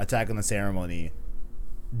the attack on the ceremony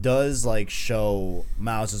does show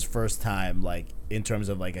Miles' first time in terms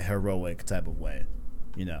of a heroic type of way,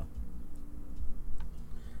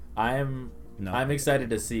 I'm No. excited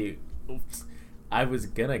to see. Oops. I was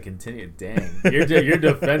gonna continue. Dang, you're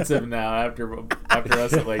defensive now after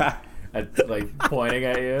us pointing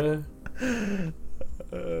at you.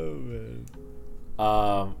 Oh man.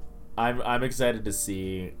 I'm excited to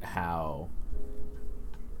see how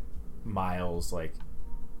Miles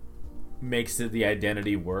makes the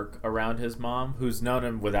identity work around his mom, who's known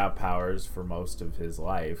him without powers for most of his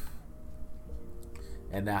life,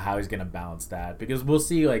 and now how he's gonna balance that, because we'll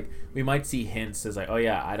see we might see hints as oh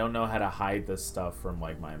yeah, I don't know how to hide this stuff from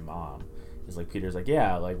my mom. It's Peter's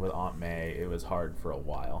yeah, with Aunt May it was hard for a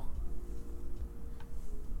while.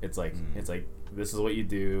 It's this is what you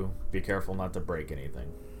do, be careful not to break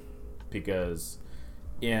anything, because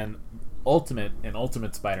in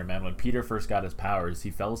Ultimate Spider-Man, when Peter first got his powers,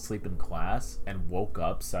 he fell asleep in class and woke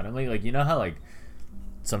up suddenly. Like, you know how like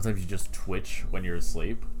sometimes you just twitch when you're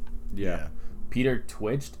asleep? Yeah. Peter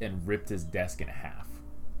twitched and ripped his desk in half.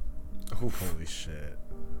 Holy shit.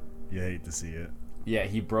 You hate to see it. Yeah,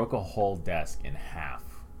 he broke a whole desk in half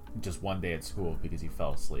just one day at school because he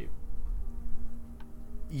fell asleep.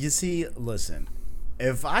 You see, listen,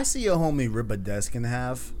 if I see a homie rip a desk in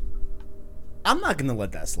half, I'm not going to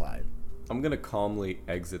let that slide. I'm going to calmly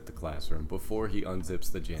exit the classroom before he unzips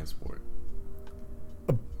the JanSport.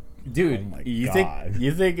 Dude, Oh my you God.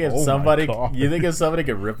 think if Oh my somebody God.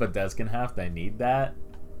 could rip a desk in half, they need that?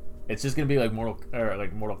 It's just gonna be like Mortal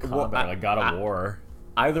Kombat, Well, or like God of War.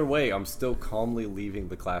 Either way, I'm still calmly leaving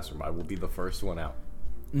the classroom. I will be the first one out.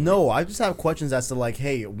 No, I just have questions as to like,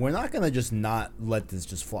 hey, we're not going to just not let this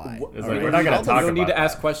just fly. It's All like, right? we're not gonna You talk don't need about to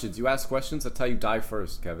ask that. questions. You ask questions, that's how you die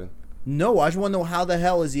first, Kevin. No, I just want to know how the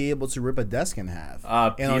hell is he able to rip a desk in half?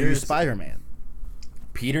 And are you Peter's- Spider-Man?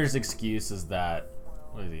 Peter's excuse is that,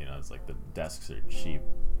 well, you know, it's like the desks are cheap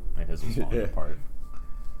and his was falling Yeah. apart.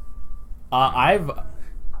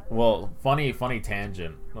 Funny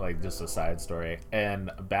tangent, like just a side story.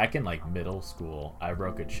 And back in like middle school, I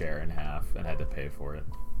broke a chair in half and had to pay for it.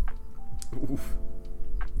 Oof.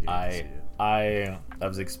 I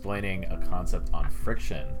was explaining a concept on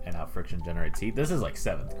friction and how friction generates heat. This is like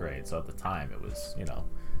 7th grade, so at the time it was, you know,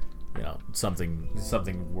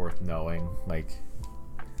 something worth knowing. Like,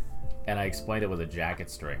 and I explained it with a jacket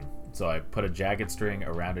string. So I put a jacket string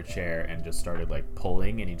around a chair and just started like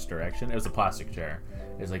pulling in each direction. It was a plastic chair.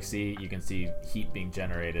 It was like, see, you can see heat being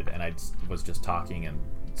generated, and I was just talking and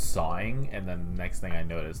sawing, and then the next thing I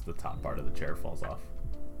noticed, the top part of the chair falls off.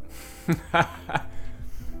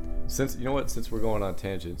 Since we're going on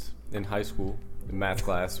tangents, in high school, in math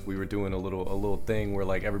class, we were doing a little thing where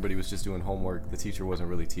like everybody was just doing homework. The teacher wasn't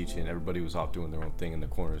really teaching. Everybody was off doing their own thing in the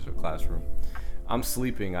corners of the classroom. I'm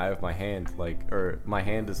sleeping. I have my hand my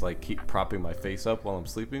hand is like keep propping my face up while I'm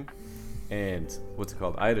sleeping. And what's it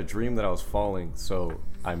called? I had a dream that I was falling, so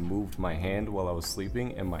I moved my hand while I was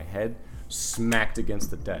sleeping, and my head smacked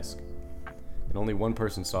against the desk. And only one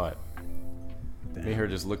person saw it. Me and her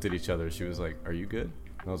just looked at each other. She was like, "Are you good?"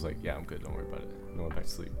 And I was like, "Yeah, I'm good. Don't worry about it." And I went back to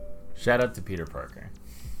sleep. Shout out to Peter Parker.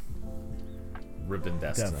 Ripping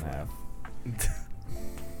desks in half.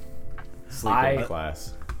 Sleep in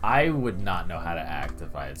class. I would not know how to act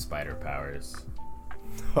if I had spider powers.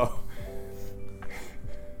 Oh.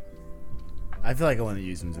 I feel like I want to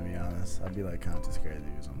use them, to be honest. I'd be like kind of too scared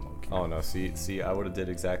to use them. Low-key. Oh no! See, I would have did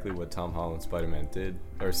exactly what Tom Holland Spider-Man did,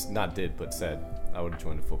 or not did, but said. I would have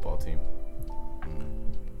joined a football team.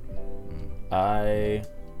 I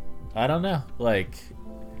don't know. Like,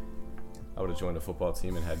 I would have joined a football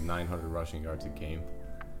team and had 900 rushing yards a game.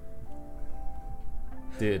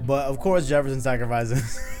 dude, But of course, Jefferson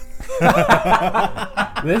sacrifices.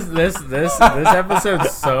 this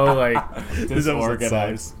episode's so like This episode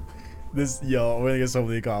disorganized. sucks. We're gonna get so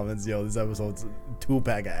many comments. Yo, this episode's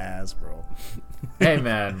 2-pack of ass, bro. Hey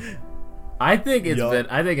man, I think it's Yo. been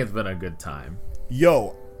a good time.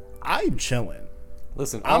 Yo, I'm chilling.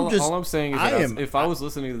 Listen, I'm all just- I'm saying is I that am- if I was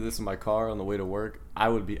listening to this in my car on the way to work, I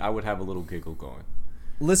would have a little giggle going.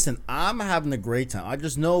 Listen, I'm having a great time. I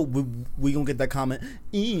just know we gonna get that comment.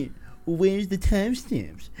 Where's the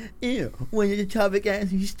timestamps? When did the topic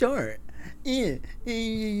actually start? Yeah.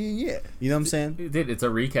 You know what I'm saying? Dude, it's a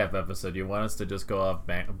recap episode. You want us to just go off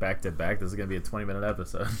back to back? This is gonna be a 20-minute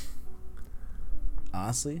episode.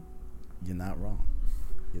 Honestly, you're not wrong.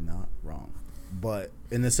 You're not wrong. But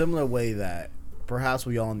in a similar way that perhaps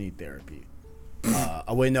we all need therapy.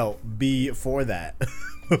 Before that.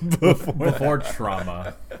 Before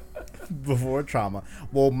trauma. Before trauma.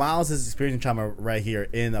 Well, Miles is experiencing trauma right here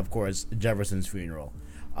in, of course, Jefferson's funeral.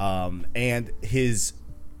 And his,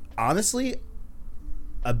 honestly,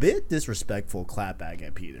 a bit disrespectful clapback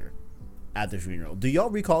at Peter at the funeral. Do y'all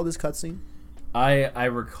recall this cutscene? I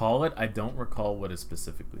recall it. I don't recall what is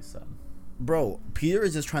specifically said. Bro, Peter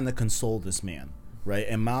is just trying to console this man, right?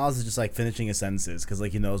 And Miles is just like finishing his sentences because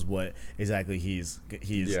like he knows what exactly he's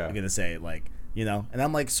gonna say, like, you know. And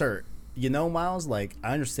I'm like, sir, you know, Miles, like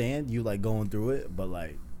I understand you like going through it, but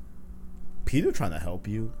like Peter trying to help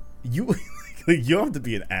you, you like, you don't have to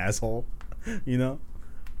be an asshole, you know.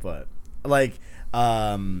 But like,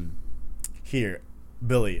 here,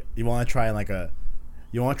 Billy, you want to try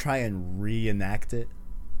and reenact it?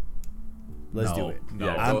 Let's do it. No.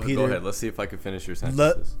 Yeah, I'm go Peter. ahead. Let's see if I can finish your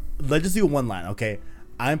sentences. Let's just do one line, okay?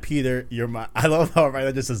 I'm Peter. You're my. I love how right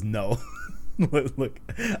that just says no. Look,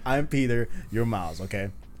 I'm Peter. You're Miles. Okay.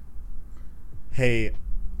 Hey,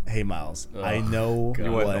 Miles. I know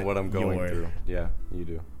You wouldn't know what I'm going you're- through. Yeah, you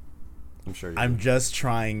do. I'm sure. I'm just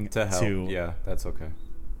trying to help. to Yeah, that's okay.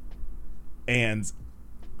 and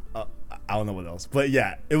I don't know what else, but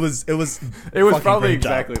yeah, it was It was fucking probably great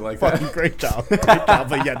job. exactly like that. Fucking great job, great job.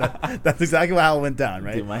 But yeah, that's exactly how it went down,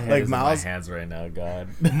 right? Dude, my head like is Miles, in my hands right now. God.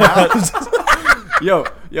 Miles Yo,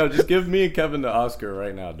 just give me and Kevin the Oscar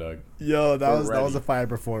right now, Doug. yo, that We're was ready. a fire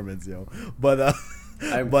performance, yo. But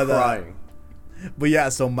I'm but crying. but yeah,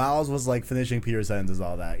 so Miles was like finishing Peter's sentences,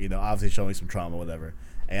 all that, you know, obviously showing some trauma, whatever,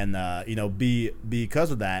 and you know,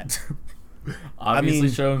 because of that. Obviously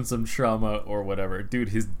mean- showing some trauma or whatever. Dude,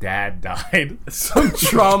 his dad died. Some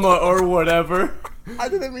trauma or whatever. I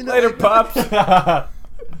didn't mean Later, pops.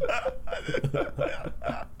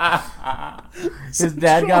 His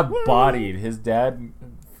dad got bodied. His dad,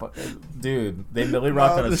 dude, they Millie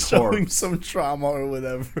rocked on Miles his is showing corpse. some trauma or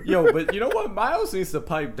whatever. Yo, but you know what? Miles needs to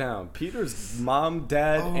pipe down. Peter's mom,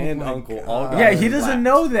 dad, Oh and my uncle God. all got Yeah, he doesn't clapped.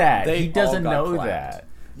 know that. They He doesn't all got know clapped. that.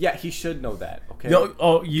 Yeah, he should know that. Okay. No,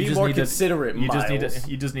 oh, you Be just more need considerate, to. You just need Miles. to.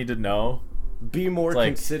 You just need to know, Be more Like-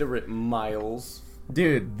 considerate, Miles.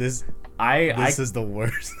 dude. This I is the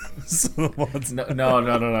worst episode of all time.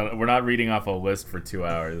 no. We're not reading off a list for 2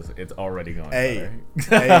 hours. It's already going Hey,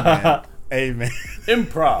 better. hey man.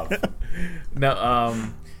 Improv.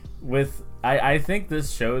 No, I think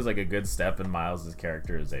this shows like a good step in Miles's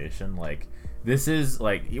characterization. Like this is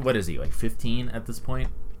like, what is he, like 15 at this point?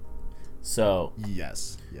 So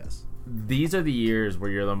Yes. these are the years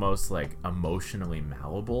where you're the most like emotionally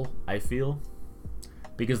malleable, I feel,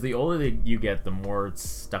 because the older that you get, the more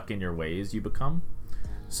stuck in your ways you become.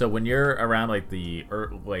 So when you're around like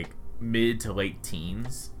like mid to late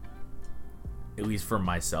teens, at least for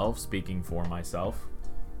myself, speaking for myself,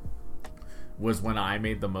 was when I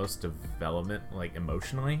made the most development, like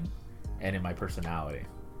emotionally and in my personality.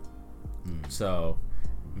 So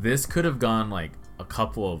this could have gone like a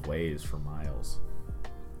couple of ways for Miles.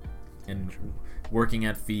 And working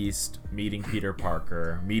at Feast, meeting Peter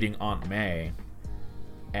Parker, meeting Aunt May,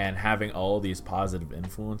 and having all these positive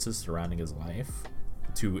influences surrounding his life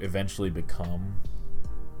to eventually become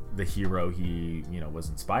the hero he, you know, was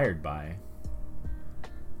inspired by.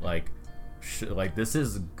 Like this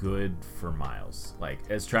is good for Miles. Like,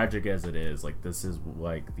 as tragic as it is, like this is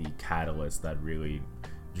like the catalyst that really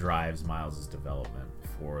drives Miles's development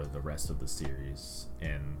for the rest of the series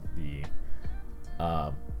in the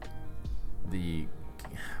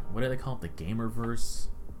what do they call it, the Gamerverse?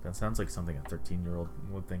 That sounds like something a 13-year-old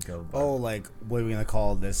would think of. Oh, like what are we gonna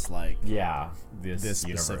call this? Like Yeah, this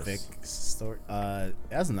universe. specific story? It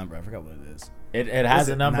has a number. I forgot what it is. It has Is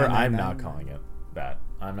a it number. I'm 999? not calling it that.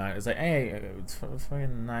 I'm not. It's like, hey, it's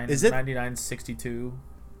fucking Is it- 9962.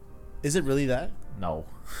 Is it really that? No,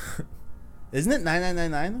 Isn't it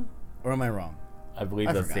 9999? Or am I wrong? I believe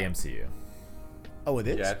I that's forgot. the MCU. Oh, it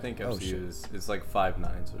is. Yeah, I think Oh, shit. MCU is like 5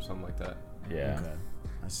 9s or something like that. Yeah. Okay.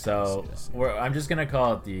 I see, So I see. I'm just gonna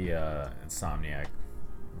call it the Insomniac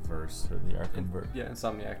verse or the Arkham verse. Yeah,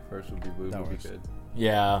 Insomniac first would be works. good.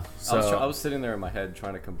 Yeah. So I was sitting there in my head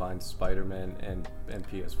trying to combine Spider-Man and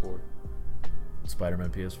PS4. Spider-Man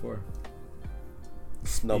PS4.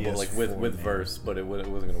 No, but like with PS4, man. verse, but it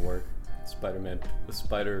wasn't gonna work. Spider-Man, the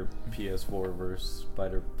Spider PS4 verse,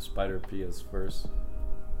 Spider PS verse.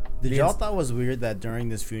 Did The y'all inst- thought it was weird that during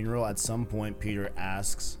this funeral, at some point, Peter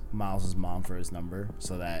asks Miles' mom for his number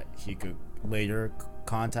so that he could later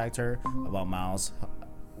contact her about Miles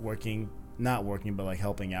not working, but like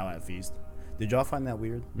helping out at Feast? Did y'all find that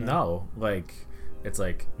weird? No, like it's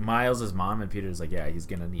like Miles' mom and Peter's like, yeah, he's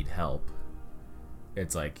gonna need help.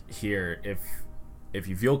 It's like, here, if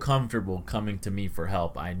you feel comfortable coming to me for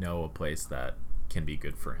help, I know a place that can be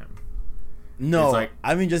good for him. No, It's like-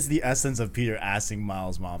 I mean just the essence of Peter asking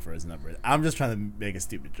Miles' mom for his number. I'm just trying to make a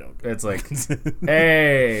stupid joke. It's like,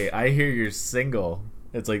 hey, I hear you're single.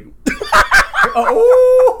 It's like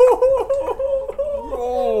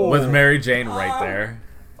Oh! with Mary Jane right there.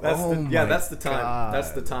 That's Oh my that's the time. God.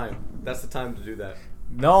 That's the time. That's the time to do that.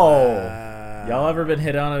 No. Wow. Y'all ever been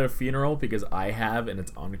hit on at a funeral? Because I have, and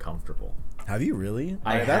it's uncomfortable. Have you really?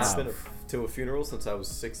 I That's have. been to a funeral since I was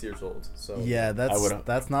 6 years old. So Yeah, would've-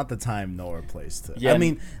 that's not the time nor place to. Yeah. I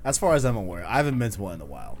mean, as far as I'm aware, I haven't been to one in a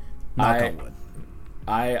while. Knock I- on wood.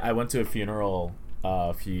 I went to a funeral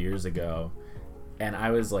a few years ago, and I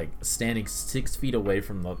was like standing 6 feet away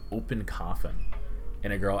from the open coffin,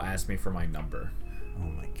 and a girl asked me for my number, Oh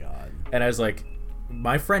my god, and I was like,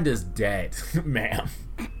 "My friend is dead, ma'am."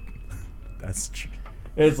 that's true.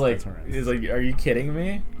 It's like, That's alright. it's like, are you kidding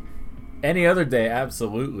me? Any other day,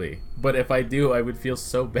 absolutely, but if I do, I would feel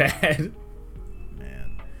so bad.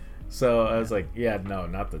 Man, So I was like, yeah, no,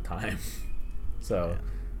 not the time. So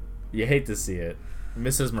you hate to see it.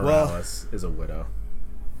 Mrs. Morales is a widow.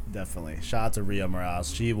 Definitely. Shout out to Rhea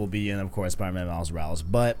Morales. She will be in, of course, Spider-Man Miles Morales.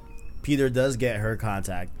 But Peter does get her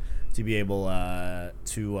contact to be able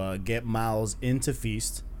to get Miles into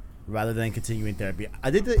Feast rather than continuing therapy.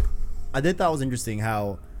 I did thought it was interesting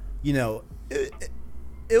how, you know,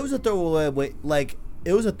 it was a throwaway, like,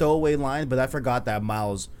 it was a throwaway line, but I forgot that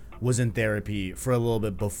Miles was in therapy for a little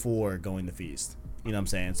bit before going to Feast. You know what I'm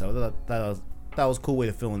saying? So that was a cool way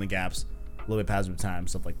to fill in the gaps, a little bit past time,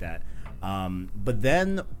 stuff like that. But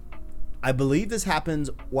then I believe this happens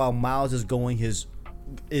while Miles is going is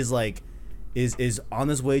on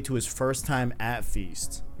his way to his first time at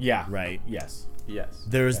Feast. Yeah. Right? Yes. Yes.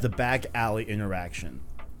 There's the back alley interaction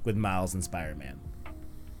with Miles and Spider-Man.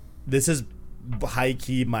 This is high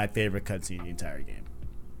key my favorite cutscene in the entire game.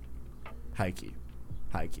 High key.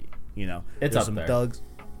 You know, It's there's up some there. thugs.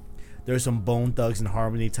 There's some Bone Thugs and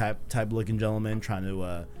Harmony type looking gentlemen trying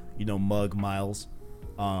to mug Miles.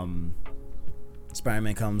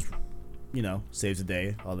 Spider-Man comes, saves the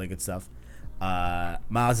day, all that good stuff.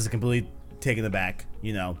 Miles is completely taken aback,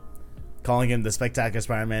 calling him the Spectacular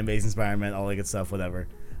Spider-Man, Amazing Spider-Man, all that good stuff, whatever.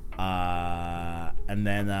 And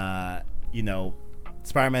then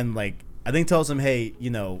Spider-Man I think tells him, hey,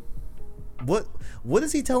 what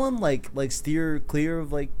does he tell him? Like steer clear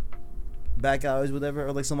of back alleys, whatever,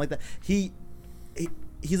 or something like that. He's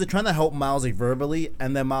trying to help Miles verbally,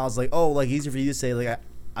 and then Miles easy for you to say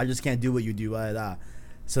I just can't do what you do.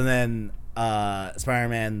 So then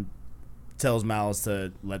Spider-Man tells Miles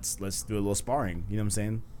to let's do a little sparring. You know what I'm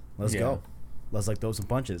saying? Let's go. Let's throw some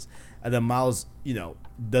punches. And then Miles,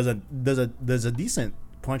 does a decent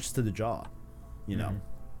punch to the jaw,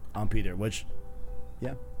 on Peter, which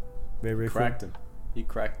very, very Cracked cool. him. He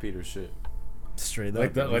cracked Peter's shit. Straight up.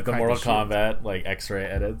 Like the Cracked Mortal his shit. Kombat X-ray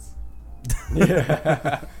edits.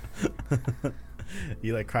 Yeah.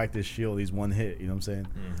 He cracked his shield. He's one hit. You know what I'm saying?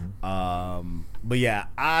 Mm-hmm. But yeah,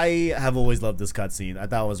 I have always loved this cutscene. I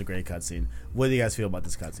thought it was a great cutscene. What do you guys feel about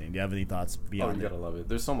this cutscene? Do you have any thoughts Oh, beyond you it? gotta love it.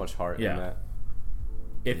 There's so much heart in that.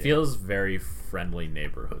 It Yeah. feels very friendly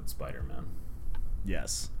neighborhood Spider-Man.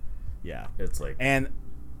 Yes. Yeah. It's And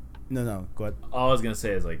no, go ahead. all I was gonna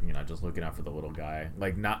say is just looking out for the little guy.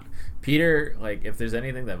 Not Peter. If there's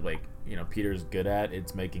anything that Peter's good at,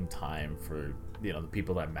 it's making time for the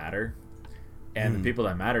people that matter. And the people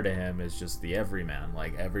that matter to him is just the everyman.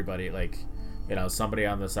 Everybody, somebody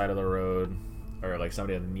on the side of the road, or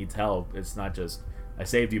somebody that needs help. It's not just I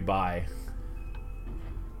saved you, bye.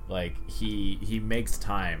 He makes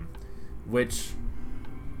time, which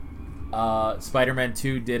Spider-Man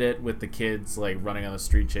 2 did it with the kids running on the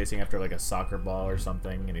street chasing after a soccer ball or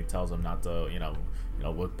something, and he tells them not to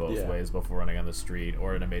look both ways before running on the street.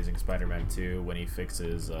 Or in Amazing Spider-Man 2 when he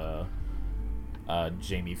fixes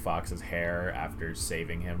Jamie Foxx's hair after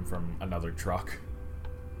saving him from another truck.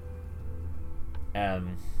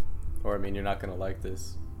 And Or you're not gonna like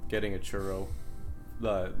this. Getting a churro,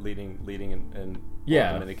 leading an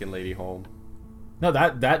Dominican lady home, no,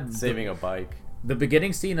 that saving a bike. the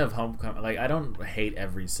beginning scene of Homecoming, I don't hate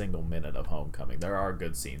every single minute of Homecoming. There are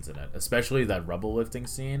good scenes in it, especially that rubble lifting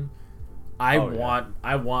scene. I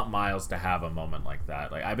want Miles to have a moment like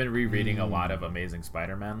that. I've been rereading a lot of Amazing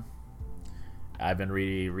Spider-Man. I've been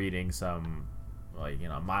rereading some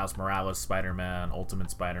Miles Morales Spider-Man, Ultimate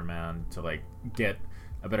Spider-Man, to get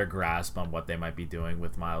a better grasp on what they might be doing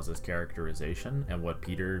with Miles' characterization and what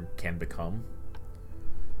Peter can become.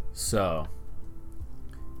 So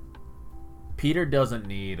Peter doesn't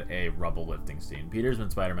need a rubble lifting scene. Peter's been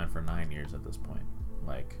Spider-Man for 9 years at this point.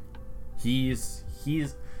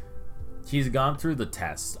 He's gone through the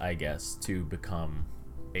test, I guess, to become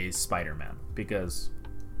a Spider-Man. Because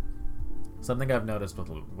something I've noticed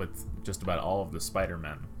with just about all of the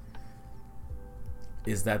Spider-Men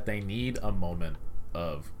is that they need a moment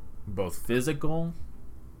of both physical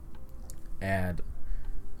and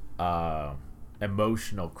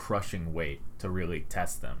emotional crushing weight to really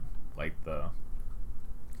test them.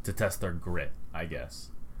 To test their grit, I guess.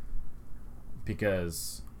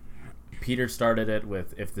 Because Peter started it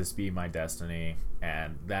with "If This Be My Destiny,"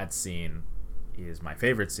 and that scene is my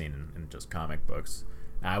favorite scene in just comic books.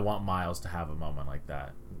 And I want Miles to have a moment like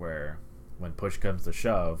that, where when push comes to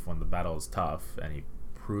shove, when the battle is tough, and he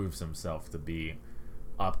proves himself to be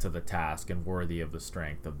up to the task and worthy of the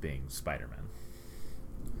strength of being Spider-Man.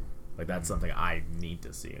 That's something I need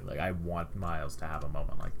to see. I want Miles to have a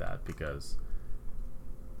moment like that, because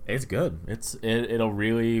it's good. It'll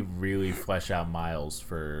really, really flesh out Miles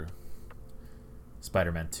for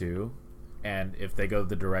Spider-Man 2. And if they go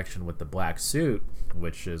the direction with the black suit,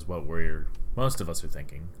 which is what most of us are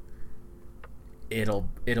thinking, it'll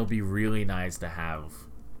be really nice to have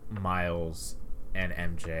Miles and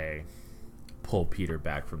MJ pull Peter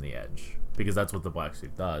back from the edge, because that's what the black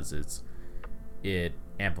suit does. It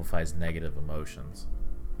amplifies negative emotions.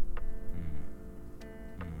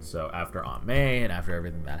 So after Aunt May and after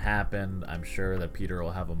everything that happened, I'm sure that Peter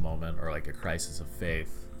will have a moment or like a crisis of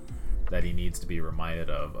faith that he needs to be reminded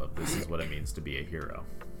of this is what it means to be a hero.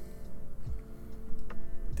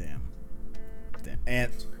 Damn.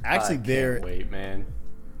 And actually, can't wait, man.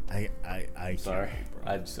 I Sorry, can't wait,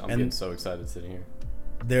 bro. I'm getting so excited sitting here.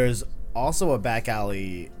 There's also a back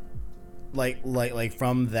alley, like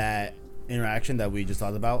from that interaction that we just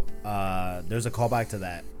talked about. There's a callback to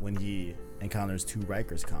that when he encounters 2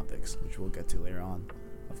 Rikers convicts, which we'll get to later on,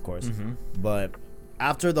 of course. But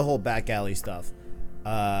after the whole back alley stuff,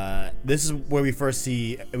 this is where we first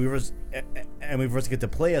get to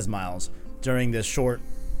play as Miles during this short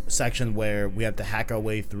section where we have to hack our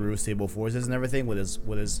way through stable forces and everything with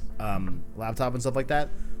his laptop and stuff like that.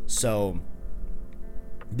 So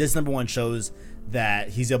this number 1 shows that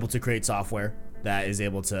he's able to create software that is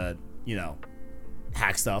able to,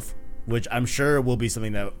 hack stuff, which I'm sure will be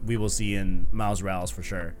something that we will see in Miles Morales for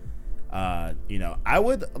sure. I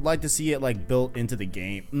would like to see it like built into the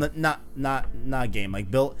game, not game,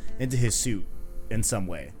 like built into his suit in some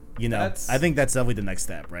way. I think that's definitely the next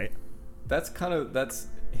step, right? That's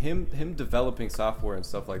him developing software and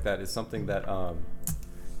stuff like that is something that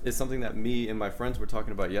me and my friends were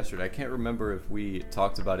talking about yesterday. I can't remember if we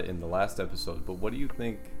talked about it in the last episode, but what do you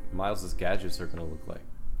think Miles's gadgets are going to look like?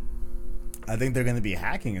 I think they're going to be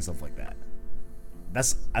hacking and stuff like that. I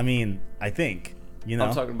think,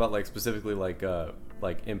 I'm talking about like specifically like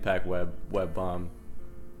impact web bomb,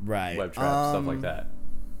 right? Web trap, stuff like that.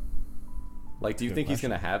 Like, do you think he's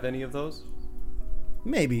going to have any of those?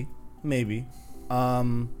 Maybe.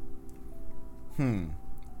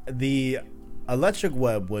 The electric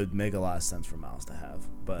web would make a lot of sense for Miles to have,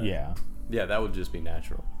 but yeah, that would just be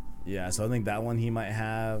natural. Yeah, so I think that one he might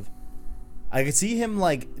have. I could see him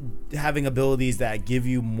like having abilities that give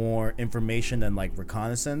you more information than like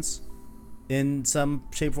reconnaissance in some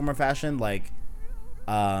shape, form, or fashion. Like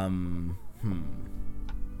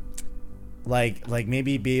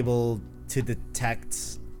maybe be able to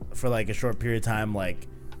detect for like a short period of time, like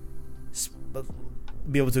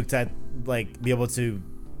be able to detect, like be able to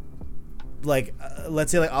like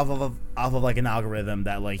let's say like off of like an algorithm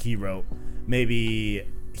that like he wrote, maybe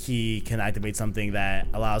he can activate something that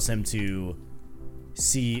allows him to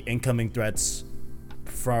see incoming threats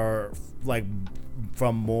from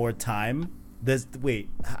more time.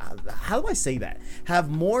 How do I say that? Have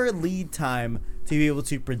more lead time to be able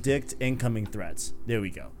to predict incoming threats. There we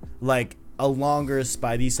go. Like a longer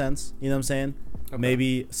Spidey sense, you know what I'm saying? Okay.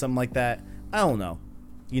 Maybe something like that. I don't know.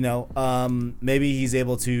 Maybe he's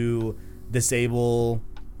able to disable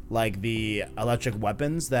like the electric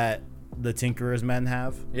weapons that the Tinkerer's men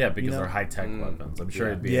have. Yeah, because they're high-tech weapons. I'm sure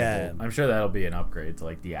it'd be I'm sure that'll be an upgrade to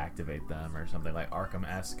like deactivate them or something like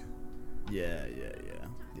Arkham-esque. Yeah.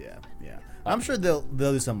 I'm sure they'll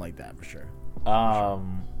do something like that for sure.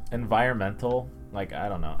 Environmental, like I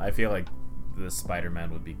don't know. I feel like the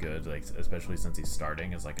Spider-Man would be good, like especially since he's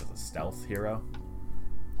starting as a stealth hero.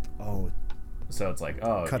 Oh. So it's like,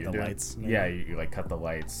 cut the lights. Maybe. Yeah, you like cut the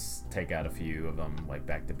lights, take out a few of them like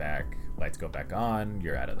back to back. Lights go back on.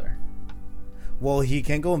 You're out of there. Well, he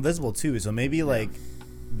can go invisible too, so maybe like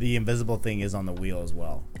the invisible thing is on the wheel as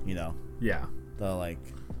well. Yeah. The like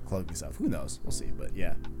cloaking stuff. Who knows? We'll see. But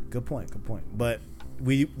yeah, good point. But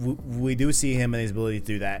we do see him and his ability to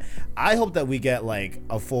do that. I hope that we get like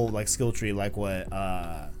a full like skill tree, like what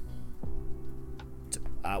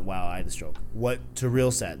wow, I had a stroke. What Terrell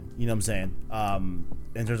said, you know what I'm saying?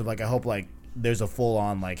 In terms of like, I hope like there's a full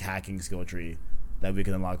on like hacking skill tree that we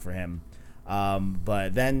can unlock for him.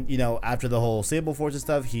 But then, after the whole Sable Forces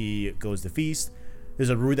stuff, he goes to Feast. There's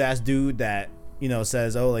a rude ass dude that,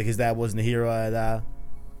 says, oh, like his dad wasn't a hero,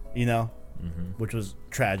 which was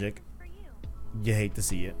tragic. You hate to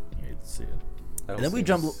see it. And then we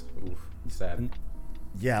jump. Sad.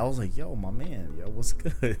 Yeah, I was like, yo, my man, what's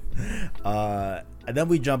good? And then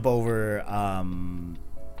we jump over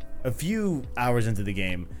a few hours into the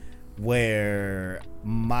game where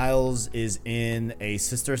Miles is in a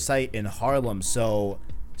sister site in Harlem. So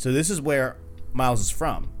this is where Miles is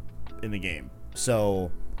from in the game.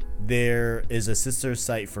 So there is a sister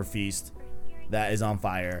site for Feast that is on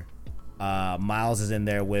fire. Miles is in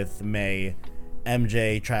there with May.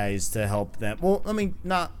 MJ tries to help them. Well, I mean,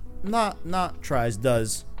 not tries,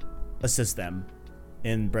 does assist them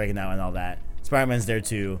in breaking out and all that. Spider-Man's there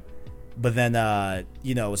too. But then,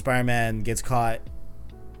 Spider-Man gets caught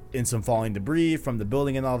in some falling debris from the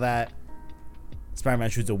building and all that. Spider-Man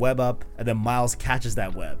shoots a web up, and then Miles catches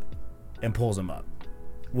that web and pulls him up.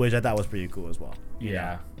 which I thought was pretty cool as well.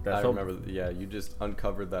 Yeah, I remember. Yeah, you just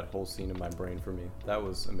uncovered that whole scene in my brain for me. That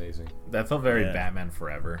was amazing. That felt very Yeah. Batman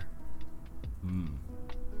Forever.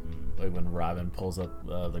 Like when Robin pulls up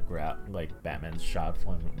like Batman's shot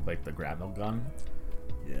from like the grapnel gun.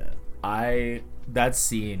 Yeah. That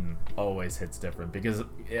scene always hits different because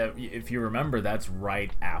if you remember, that's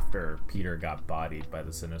right after Peter got bodied by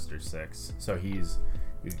the Sinister Six. So he's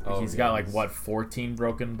got like what 14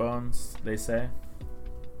 broken bones, they say.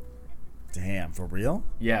 Damn, for real?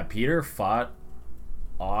 Yeah, Peter fought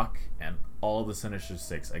Ock and all the Sinister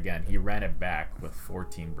Six again. He ran it back with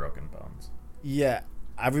 14 broken bones. Yeah,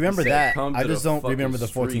 I remember that. Come I to just the don't fucking remember the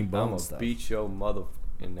 14 street, bones I'ma stuff. beat your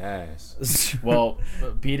motherfucking ass. Well,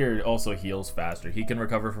 Peter also heals faster. He can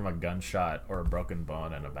recover from a gunshot or a broken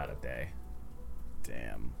bone in about a day.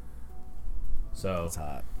 Damn, So that's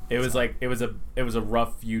hot. it was a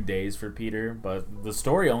rough few days for Peter, but the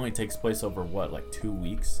story only takes place over what, like 2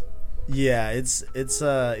 weeks. Yeah, it's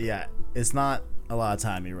not a lot of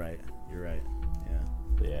time. You're right.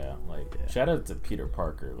 Yeah. Yeah, like shout out to Peter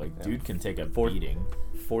Parker. Like dude can take a Four- beating.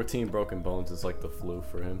 14 broken bones is like the flu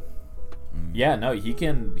for him. Yeah, no,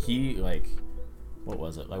 he like what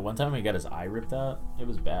was it? Like one time he got his eye ripped out. It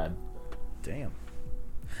was bad. Damn.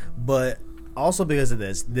 But also because of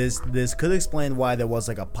this could explain why there was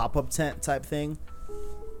like a pop-up tent type thing.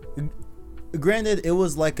 Granted, it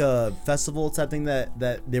was like a festival type thing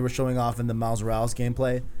that they were showing off in the Miles Morales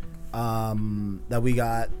gameplay that we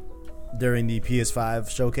got during the PS5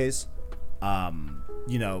 showcase.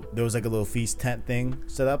 You know, there was like a little feast tent thing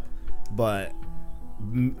set up, but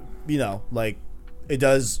you know, like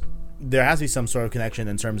there has to be some sort of connection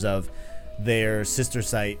in terms of their sister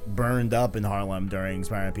site burned up in Harlem during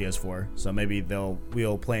Spider-Man PS4, so maybe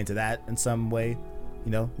we'll play into that in some way.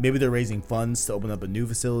 You know, maybe they're raising funds to open up a new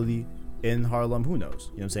facility in Harlem. Who knows?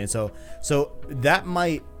 You know what I'm saying? So that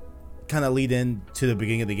might kind of lead into the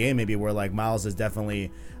beginning of the game, maybe, where like Miles is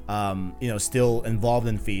definitely you know, still involved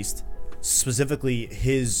in Feast, specifically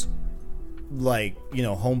his like, you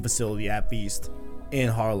know, home facility at Feast in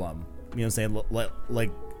Harlem. You know what I'm saying?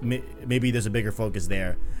 Like maybe there's a bigger focus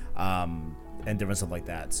there, and different stuff like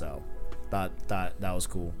that. So thought that was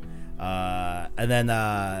cool. And then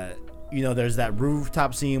you know, there's that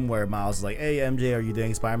rooftop scene where Miles is like, "Hey MJ, are you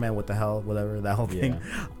doing Spider-Man? What the hell?" Whatever, that whole thing.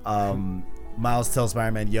 Miles tells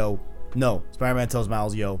Spider-Man, "Yo," no, Spider-Man tells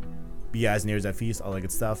Miles, "Yo, be eyes and ears at Feast," all that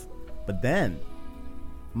good stuff. But then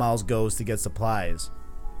Miles goes to get supplies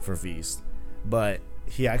for Feast, but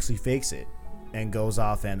he actually fakes it and goes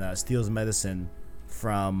off and steals medicine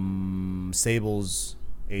from Sable's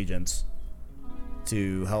agents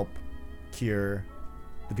to help cure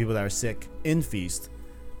the people that are sick in Feast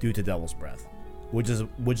due to Devil's Breath, which is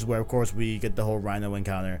where, of course, we get the whole Rhino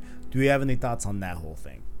encounter. Do we have any thoughts on that whole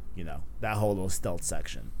thing? You know, that whole little stealth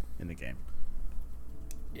section in the game.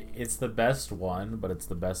 It's the best one, but it's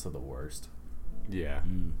the best of the worst. Yeah.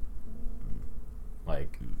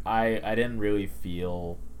 Like I didn't really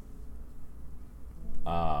feel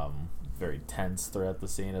very tense throughout the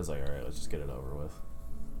scene. I was like, all right, let's just get it over with.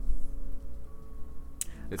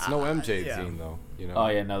 It's no MJ yeah. scene though, you know. Oh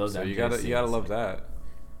yeah, no, those So MJ you gotta scenes, love that.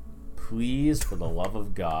 Please, for the love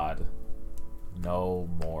of God, no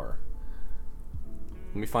more.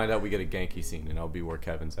 Let me find out we get a Genki scene, and I'll be where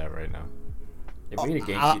Kevin's at right now. If we get a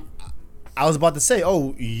Genki, I was about to say,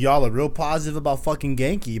 oh, y'all are real positive about fucking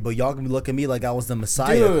Genki, but y'all can look at me like I was the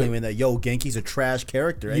Messiah, Dude. claiming that, yo, Genki's a trash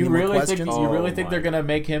character. Any you more really think questions? you really Oh think my they're gonna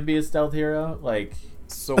make him be a stealth hero? Like,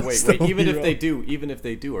 So wait, So even if hero. they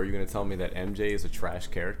do, are you gonna tell me that MJ is a trash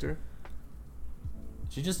character?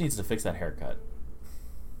 she just needs to fix that haircut.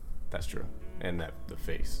 That's true, and the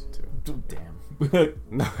face too. Damn.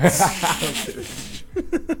 No.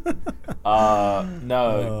 No, Oh,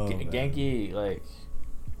 man. Genki, like,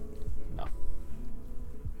 no.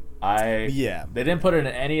 Yeah. They didn't put it in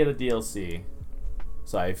any of the DLC,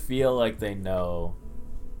 so I feel like they know.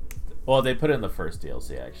 Well, they put it in the first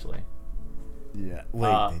DLC actually. Yeah. Wait.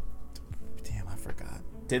 Uh, damn, I forgot.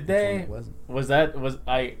 Did Which they? one it wasn't. Was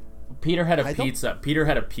Peter had a I don't- pizza. Peter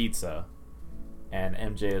had a pizza, and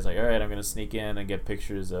MJ is like, "All right, I'm gonna sneak in and get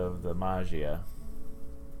pictures of the Magia."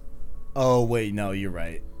 Oh, wait, no, you're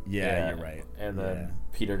right. Yeah, you're right. And then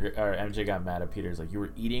MJ got mad at Peter. He's like, "You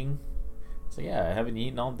were eating?" He's like, "Yeah, I haven't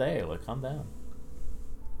eaten all day. Like, calm down.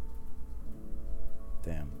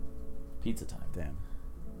 Damn. Pizza time." Damn.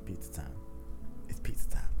 Pizza time. It's pizza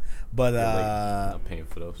time. But, I'm not paying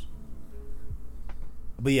for those.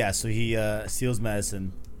 But yeah, so he steals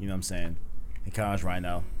medicine, you know what I'm saying? Encounters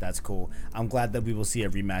Rhino. That's cool. I'm glad that we will see a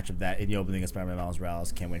rematch of that in the opening of Spider-Man Miles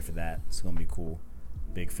Morales. Can't wait for that. It's going to be cool.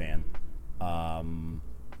 Big fan.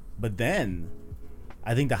 But then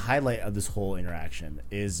I think the highlight of this whole interaction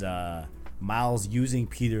is Miles using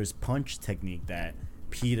Peter's punch technique that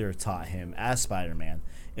Peter taught him as Spider-Man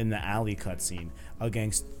in the alley cutscene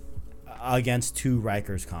against two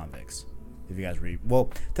Rikers convicts. If you guys read,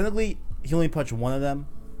 well, technically he only punched one of them,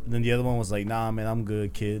 and then the other one was like, "Nah, man, I'm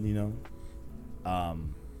good, kid,"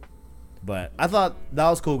 But I thought that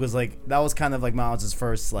was cool because like that was kind of like Miles'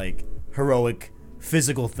 first like heroic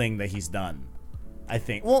physical thing that he's done. I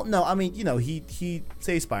think. Well, no, I mean, he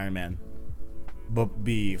saved Spider-Man, but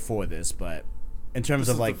before this, but in terms This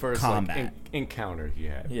of is like the first combat, encounter he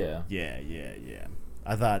had. Yeah. yeah.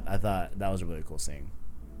 I thought that was a really cool scene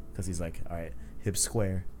because he's like, all right, hip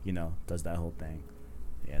square, does that whole thing,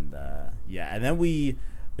 and and then we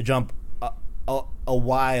jump a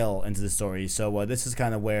while into the story. So this is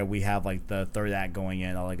kind of where we have like the third act going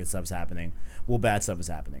in, all that good stuff's happening. Well, bad stuff is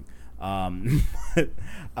happening.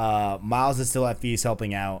 Miles is still at Feast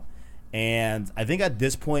helping out, and I think at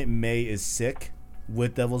this point May is sick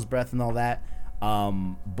with Devil's Breath and all that.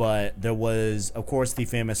 But there was, of course, the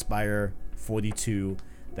famous Spider 42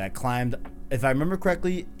 that climbed. If I remember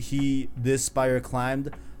correctly, this Spider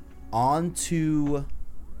climbed onto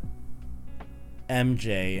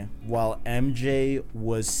MJ while MJ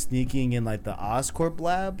was sneaking in like the Oscorp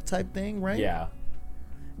lab type thing, right? Yeah.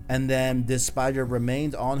 And then this spider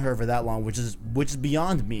remained on her for that long, which is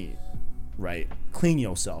beyond me, right? Clean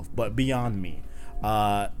yourself, but beyond me.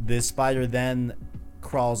 This spider then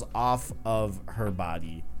crawls off of her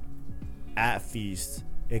body at Feast.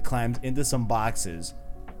 It climbs into some boxes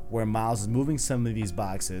where Miles is moving some of these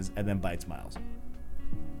boxes and then bites Miles.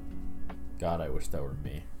 God, I wish that were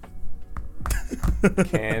me.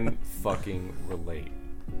 Can fucking relate.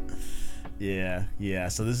 Yeah.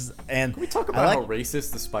 So this is, and Can we talk about how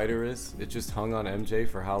racist the spider is? It just hung on MJ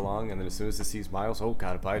for how long, and then as soon as it sees Miles, oh,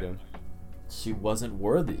 gotta bite him. She wasn't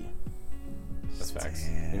worthy. That's facts.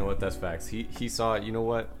 Damn. You know what? That's facts. He saw it. You know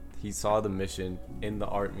what? He saw the mission in the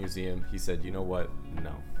art museum. He said, you know what?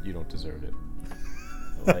 No, you don't deserve it.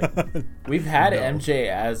 Like, we've had No. MJ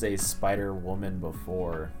as a Spider Woman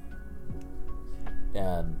before,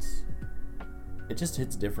 and it just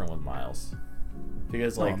hits different with Miles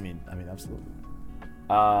because, No, like, I mean, absolutely.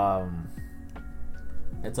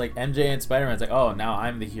 it's like MJ and Spider-Man's like, oh, now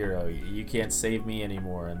I'm the hero. You can't save me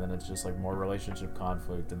anymore, and then it's just like more relationship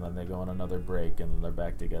conflict, and then they go on another break, and then they're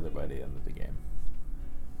back together by the end of the game.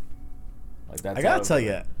 Like that's. I gotta tell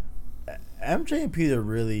you, MJ and Peter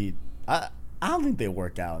really, I don't think they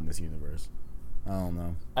work out in this universe. I don't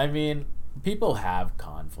know. I mean, people have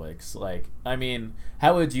conflicts. Like, I mean,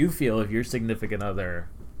 how would you feel if your significant other,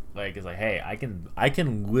 like, is like, hey, I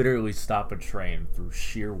can literally stop a train through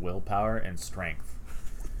sheer willpower and strength.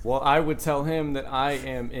 Well, I would tell him that I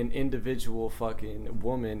am an individual fucking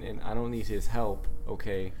woman and I don't need his help,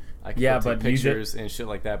 okay? I can Yeah, go take but you pictures and shit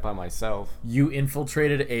like that by myself. You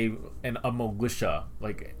infiltrated a militia,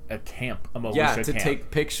 like a camp, a militia Yeah, to camp. take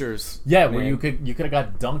pictures. Yeah, where man. you could have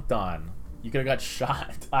got dunked on. You could have got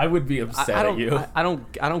shot. I would be upset I at don't, you.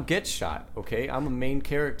 I don't get shot, okay? I'm a main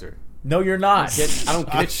character. No, you're not. I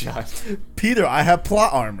don't get shot. Peter, I have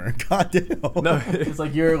plot armor. God damn. No, It's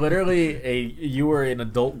like you're literally you are an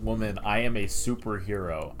adult woman. I am a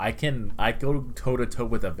superhero. I go toe to toe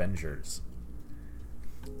with Avengers.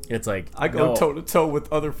 It's like I go no. toe to toe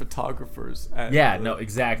with other photographers. At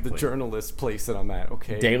exactly. the journalist place that I'm at.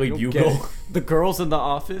 Okay, Daily You don't Bugle. get it. The girls in the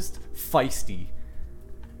office, feisty.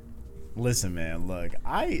 Listen, man, look,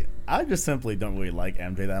 I just simply don't really like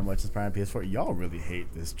MJ that much as Prime PS4. Y'all really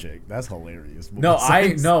hate this chick. That's hilarious. No, I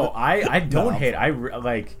don't No, hate.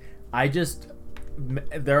 I just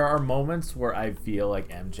there are moments where I feel like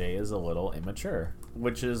MJ is a little immature,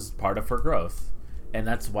 which is part of her growth. And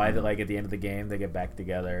that's why that, like, at the end of the game they get back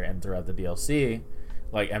together, and throughout the DLC,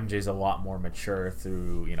 like, MJ's a lot more mature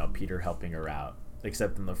through, Peter helping her out.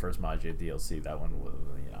 Except in the first Maggia DLC, that one was,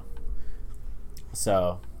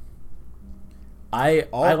 So I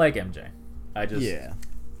like MJ. Yeah.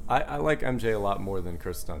 I like MJ a lot more than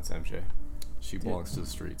Chris Stunt's MJ. She belongs to the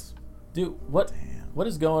streets. Dude, what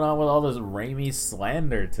is going on with all this Raimi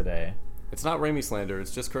slander today? It's not Raimi slander.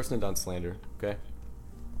 It's just Kirsten Dunst slander. Okay.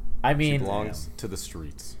 I She mean, belongs to the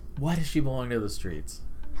streets. why does she belong to the streets?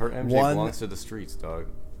 Her MJ belongs to the streets, dog.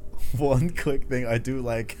 One quick thing, I do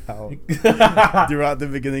like how throughout the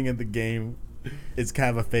beginning of the game, it's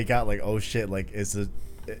kind of a fake out, like, oh shit, like, is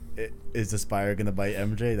the spider gonna bite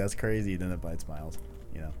MJ? That's crazy. Then it bites Miles.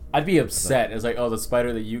 I'd be upset. It's like, oh, the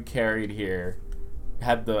spider that you carried here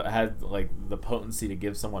had like the potency to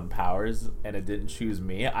give someone powers, and it didn't choose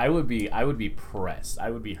me. I would be pressed.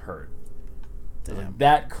 I would be hurt. Damn. Like,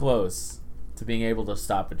 that close to being able to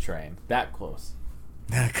stop a train. That close.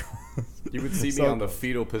 That close. You would see me So on the close.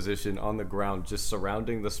 fetal position on the ground, just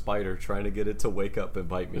surrounding the spider, trying to get it to wake up and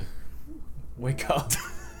bite me. Wake up.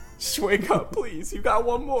 Just wake up, please. You got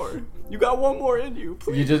one more. You got one more in you,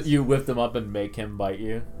 please. You whip him up and make him bite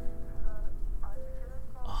you.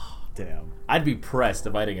 Damn. I'd be pressed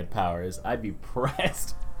if I didn't get powers. I'd be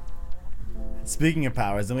pressed. Speaking of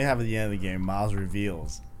powers, then we have at the end of the game, Miles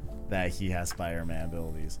reveals that he has Spider-Man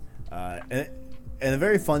abilities. And a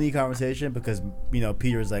very funny conversation because, you know,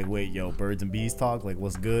 Peter's like, wait, yo, birds and bees talk? Like,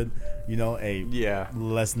 what's good? You know, hey, Yeah.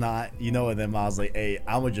 let's not, you know, and then Miles like, hey,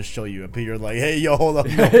 I'm going to just show you. And Peter's like, hey, yo, hold up.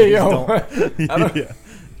 No, Hey, please yo. don't. Yeah.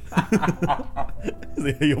 He's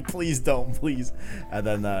like, hey, yo, please don't, please. And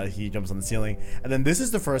then he jumps on the ceiling. And then this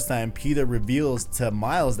is the first time Peter reveals to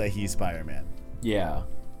Miles that he's Spider-Man. Yeah.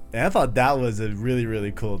 And I thought that was a really,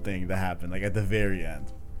 really cool thing that happened, like at the very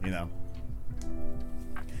end, you know?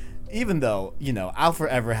 Even though, you know, I'll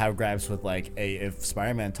forever have gripes with like, if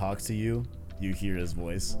Spider-Man talks to you, you hear his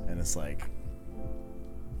voice, and it's like,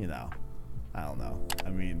 you know, I don't know.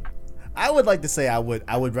 I mean, I would like to say I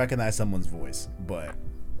would recognize someone's voice, but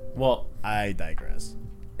Well, I digress.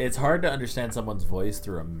 it's hard to understand someone's voice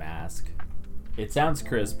through a mask. It sounds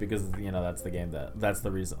crisp because, you know, that's the game that's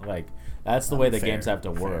the reason, like, that's the way the Fair, games have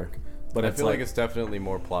to fair. work. But I it's feel like it's definitely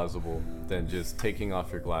more plausible than just taking off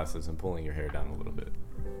your glasses and pulling your hair down a little bit.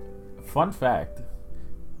 fun fact.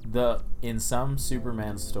 In some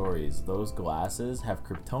Superman stories, those glasses have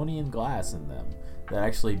Kryptonian glass in them that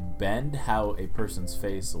actually bend how a person's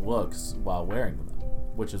face looks while wearing them,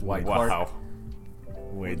 which is why Clark,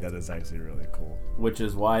 Wait, that is actually really cool. which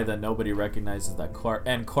is why that nobody recognizes that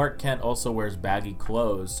Clark Kent also wears baggy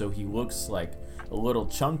clothes, so he looks like a little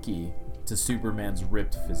chunky to Superman's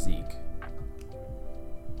ripped physique.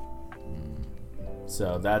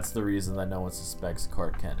 So that's the reason that no one suspects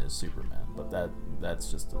Clark Kent is Superman, but that's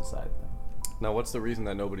just a side thing. Now, what's the reason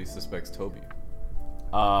that nobody suspects Toby?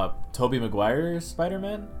 Tobey Maguire's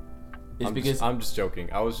Spider-Man is because I'm just joking.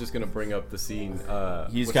 I was just gonna bring up the scene.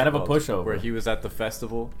 He's what's kind it of a called? pushover. Where he was at the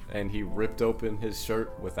festival and he ripped open his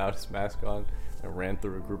shirt without his mask on and ran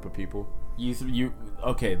through a group of people.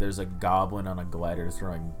 Okay, there's a goblin on a glider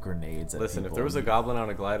throwing grenades at Listen, people. if there was a goblin on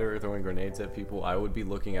a glider throwing grenades at people, I would be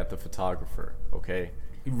looking at the photographer. Okay,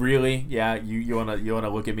 Really? Yeah, you wanna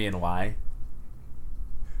look at me and lie?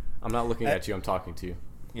 I'm not looking at you. I'm talking to you.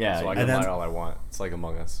 Yeah. So I And can then- lie all I want. It's like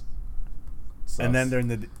Among Us. And then during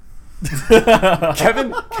the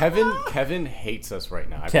Kevin hates us right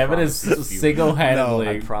now. Kevin is single-handedly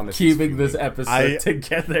I promise he's keeping this fuming. episode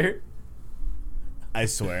together. I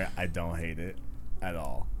swear I don't hate it at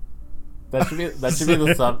all. That should be the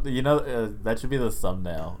that should be the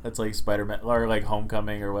thumbnail. It's like Spider-Man or like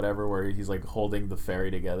Homecoming or whatever, where he's like holding the ferry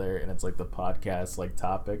together, and it's like the podcast like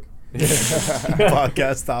topic.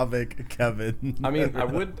 Podcast topic, Kevin. I mean, I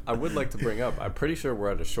would like to bring up. I'm pretty sure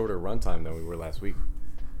we're at a shorter runtime than we were last week.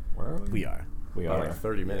 Where are we? We are. We About are. like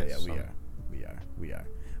 30 Yeah, minutes. we are. We are.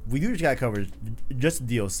 We do just got covered just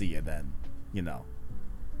DLC, and then, you know,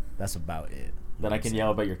 that's about it. Then I can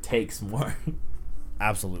yell about your takes more.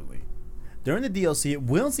 Absolutely. During the DLC,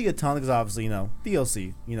 we don't see a ton because obviously, you know,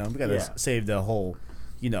 DLC. You know, we gotta Yeah. save the whole,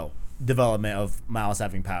 you know, development of Miles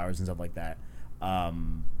having powers and stuff like that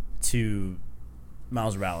to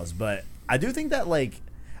Miles Morales. But I do think that like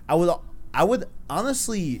I would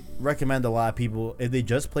honestly recommend a lot of people, if they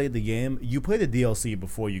just played the game, you play the DLC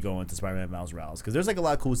before you go into Spider-Man Miles Morales, because there's like a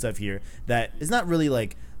lot of cool stuff here that is not really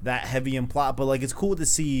like that heavy in plot, but like it's cool to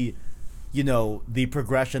see, you know, the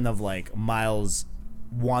progression of like Miles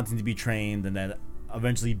wanting to be trained and then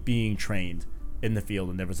eventually being trained in the field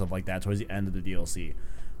and different stuff like that towards the end of the DLC.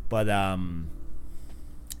 But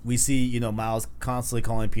we see, you know, Miles constantly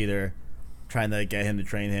calling Peter, trying to get him to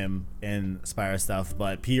train him in Spire stuff,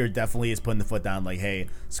 but Peter definitely is putting the foot down, like, hey,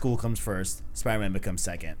 school comes first, Spider-Man becomes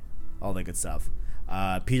second, all that good stuff.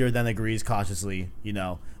 Peter then agrees cautiously. You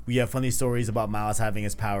know, we have funny stories about Miles having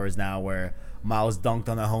his powers now, where Miles dunked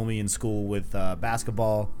on a homie in school with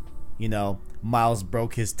basketball. You know, Miles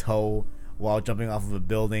broke his toe while jumping off of a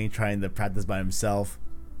building trying to practice by himself.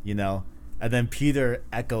 You know, and then Peter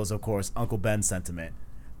echoes, of course, Uncle Ben's sentiment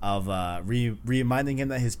of reminding him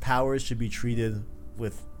that his powers should be treated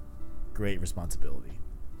with great responsibility.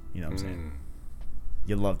 You know what I'm saying?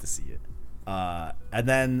 You'd love to see it. And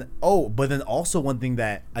then, but then also one thing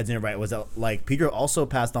that I didn't write was that, like, Peter also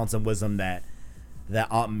passed on some wisdom that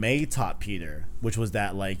Aunt May taught Peter, which was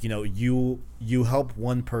that, like, you know, you help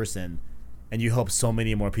one person and you help so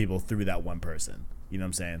many more people through that one person. You know what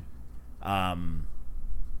I'm saying?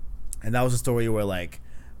 And that was a story where, like,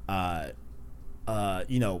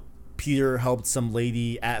 you know, Peter helped some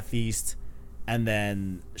lady at Feast, and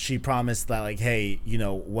then she promised that like, hey, you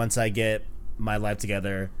know, once I get my life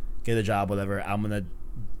together, get a job, whatever, I'm gonna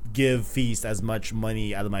give Feast as much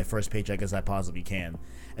money out of my first paycheck as I possibly can.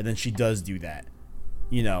 And then she does do that,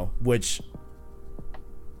 you know, which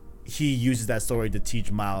he uses that story to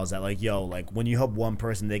teach Miles that like, yo, like when you help one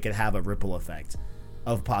person, they can have a ripple effect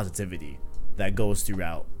of positivity that goes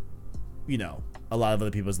throughout, you know, a lot of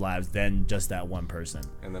other people's lives than just that one person.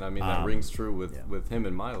 And then I mean that rings true with yeah. with him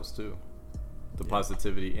and Miles too. The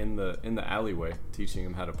positivity in the alleyway, teaching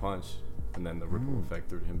him how to punch, and then the ripple effect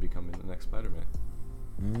through him becoming the next Spider-Man.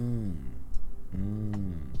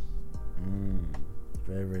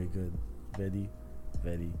 Very, very good. Very,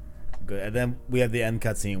 very good. And then we have the end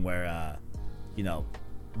cutscene where, you know,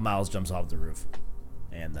 Miles jumps off the roof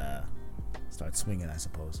and starts swinging, I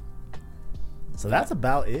suppose. So that's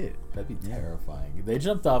about it. That'd be terrifying. They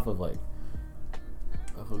jumped off of like,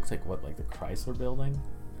 it looks like what, like the Chrysler Building.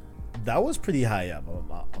 That was pretty high up.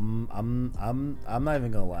 I'm not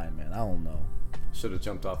even gonna lie, man. I don't know. Should have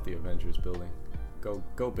jumped off the Avengers building.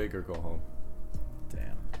 Go big or go home.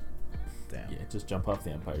 Damn. Yeah, just jump off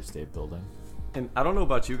the Empire State Building. And I don't know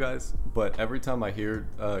about you guys, but every time I hear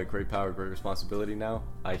great power, great responsibility now,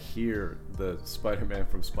 I hear the Spider-Man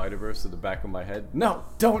from Spider-Verse in the back of my head. No,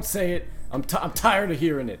 don't say it. I'm tired of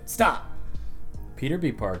hearing it. Stop. Peter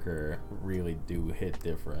B. Parker really do hit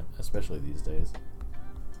different, especially these days.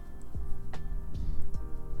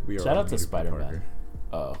 We are Shout out to Peter B. Spider-Man. Parker.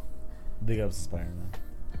 Oh, Big ups to Spider-Man.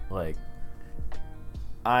 like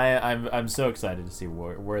I'm so excited to see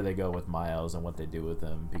where they go with Miles and what they do with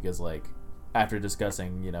him, because like after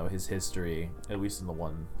discussing, you know, his history, at least in the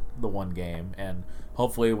one game, and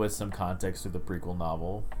hopefully with some context through the prequel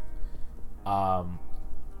novel, I'm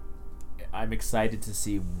excited to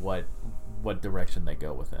see what direction they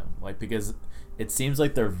go with him. Like, because it seems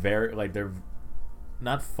like they're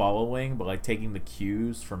not following, but like taking the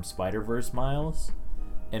cues from Spider-Verse Miles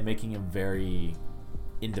and making him very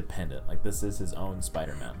independent. Like, this is his own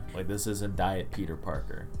Spider-Man. Like, this isn't Diet Peter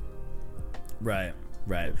Parker. Right.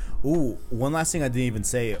 Ooh, one last thing I didn't even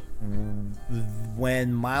say.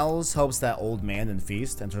 When Miles helps that old man in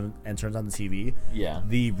Feast and turns on the TV, Yeah.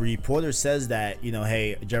 the reporter says that, you know,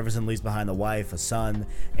 hey, Jefferson leaves behind a wife, a son,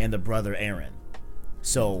 and a brother, Aaron.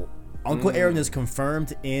 So Uncle Aaron is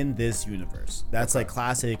confirmed in this universe. That's like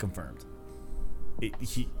classically confirmed.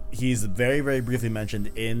 He's very, very briefly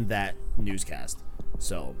mentioned in that newscast.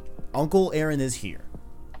 So Uncle Aaron is here.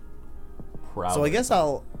 Probably. So I guess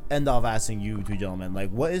I'll end off asking you two gentlemen, like,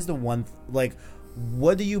 what is the one,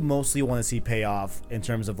 what do you mostly want to see pay off in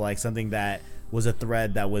terms of like something that was a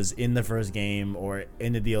thread that was in the first game or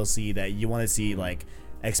in the DLC that you want to see like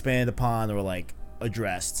expanded upon or like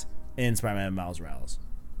addressed in Spider-Man and Miles Morales?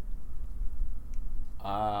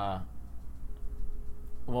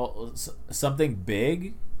 Well, something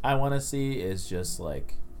big I want to see is just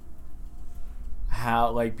like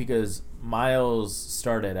how, like, because Miles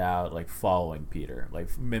started out like following Peter,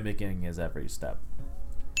 like mimicking his every step.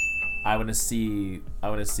 I want to see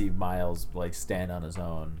Miles like stand on his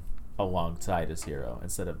own alongside his hero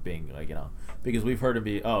instead of being like, you know, because we've heard him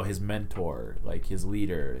be his mentor, like his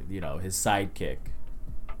leader, you know, his sidekick.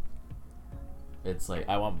 It's like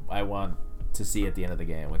I want to see at the end of the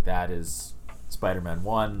game, like, that is Spider-Man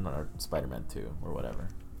 1 or Spider-Man 2 or whatever.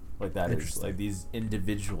 Like, that is like these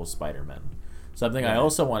individual Spider-Men. Something I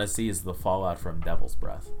also want to see is the fallout from Devil's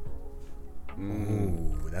Breath.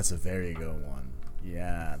 Ooh, that's a very good one.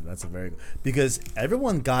 Yeah, that's a very good, because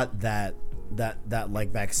everyone got that like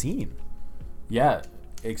vaccine. Yeah,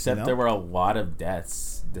 except You know? there were a lot of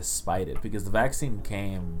deaths despite it, because the vaccine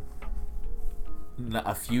came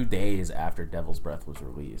a few days after Devil's Breath was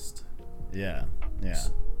released. Yeah.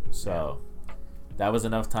 So that was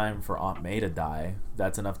enough time for Aunt May to die.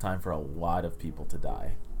 That's enough time for a lot of people to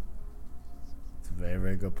die. It's a very,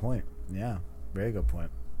 very good point. Yeah, very good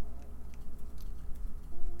point.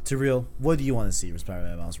 Real, what do you want to see with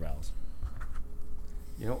Spider-Man Miles Morales?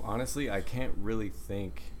 You know, honestly, I can't really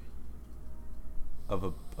think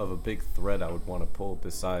of a big thread I would want to pull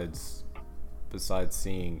besides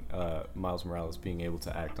seeing Miles Morales being able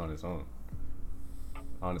to act on his own.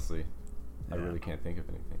 Honestly, I really can't think of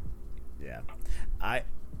anything. Yeah,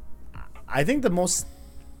 I think the most,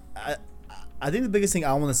 I think the biggest thing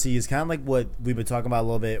I want to see is kind of like what we've been talking about a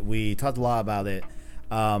little bit. We talked a lot about it,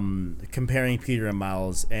 comparing Peter and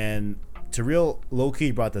Miles, and Real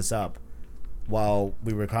low-key brought this up while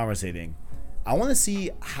we were conversating. I want to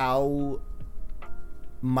see how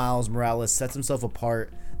Miles Morales sets himself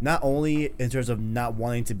apart, not only in terms of not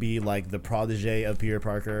wanting to be like the protege of Peter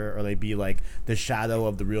Parker or like be like the shadow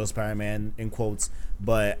of the real Spider-Man in quotes,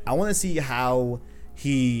 but I want to see how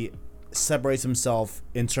he separates himself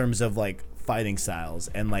in terms of like fighting styles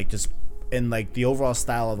and like just in like the overall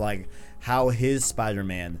style of like how his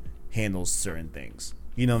Spider-Man handles certain things.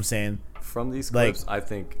 You know what I'm saying? From these Like- clips,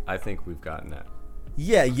 I think we've gotten that.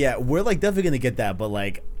 Yeah, we're like definitely gonna get that, but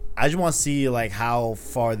like I just want to see like how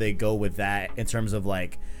far they go with that in terms of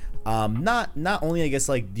like not only I guess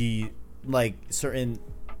like the like certain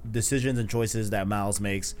decisions and choices that Miles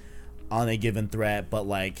makes on a given threat, but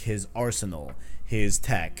like his arsenal, his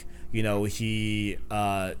tech. You know, he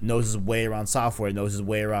knows his way around software, knows his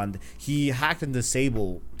way around. He hacked and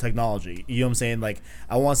disabled technology. You know what I'm saying? Like,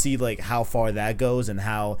 I want to see like how far that goes and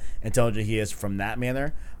how intelligent he is from that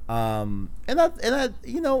manner. And I,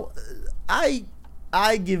 you know, I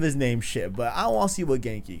give his name shit, but I want to see what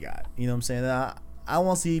Genki got. You know what I'm saying? I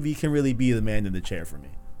want to see if he can really be the man in the chair for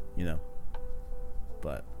me. You know,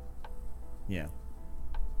 but yeah.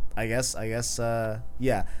 I guess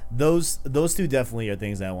yeah, those two definitely are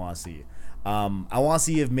things that I want to see. I want to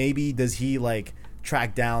see if maybe does he like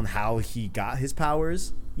track down how he got his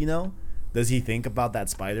powers, you know? Does he think about that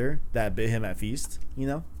spider that bit him at Feast, you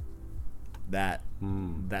know? That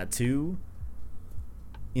too.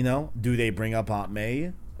 You know, do they bring up Aunt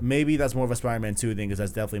May? Maybe that's more of a Spider-Man 2 thing because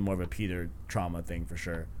that's definitely more of a Peter trauma thing for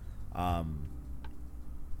sure. Uncle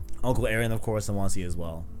Aaron, of course, I want to see as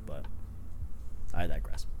well, but I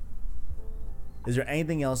digress. Is there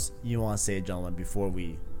anything else you want to say, gentlemen, before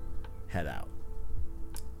we head out?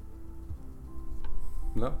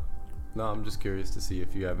 No, I'm just curious to see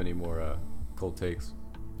if you have any more cold takes.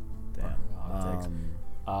 Damn.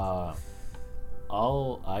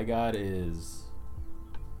 All I got is,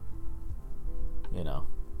 you know,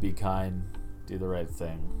 be kind, do the right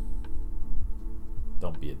thing,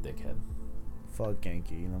 don't be a dickhead. Fuck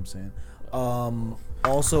Genki, you know what I'm saying?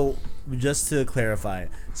 Also, just to clarify,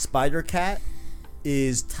 Spider-Cat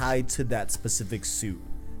is tied to that specific suit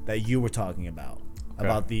that you were talking about. Okay.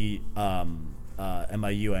 About the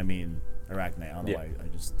MIU, I mean Arachnite. I don't know why I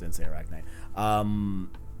just didn't say Arachnite.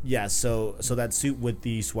 Yeah, so that suit with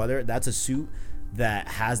the sweater, that's a suit that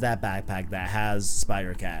has that backpack that has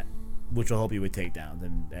Spider-Cat, which will help you with takedowns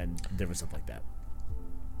and different stuff like that.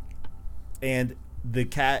 And the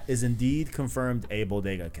cat is indeed confirmed a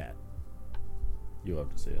bodega cat, You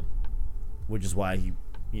love to see it. which is why he,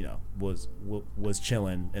 you know, was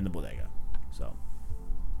chilling in the bodega. So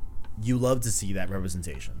you love to see that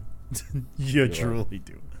representation. You truly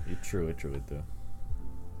do. You truly do.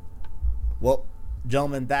 Well,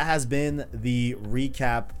 gentlemen, that has been the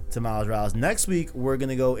recap to Miles Morales. Next week, we're going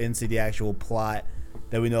to go into the actual plot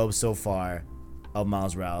that we know of so far of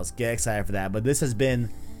Miles Morales. Get excited for that. But this has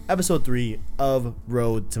been episode 3 of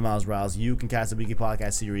Road to Miles Morales. You can cast a weekly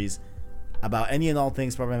podcast series about any and all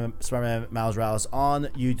things Spider-Man Miles Morales on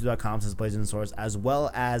youtube.com/PlayStationSource, as well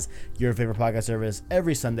as your favorite podcast service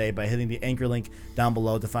every Sunday by hitting the anchor link down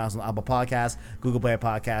below to find us on Apple Podcasts, Google Play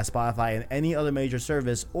Podcasts, Spotify, and any other major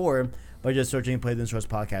service, or by just searching PlayStation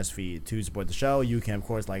podcast feed. To support the show, you can, of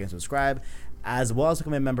course, like and subscribe, as well as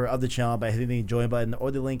become a member of the channel by hitting the join button or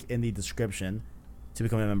the link in the description to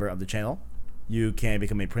become a member of the channel. You can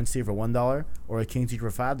become a Prince tier for $1 or a King tier for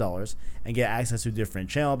 $5 and get access to different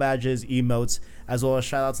channel badges, emotes, as well as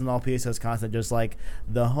shoutouts and all PSS content just like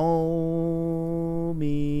the homies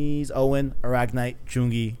Owen, Arachnite,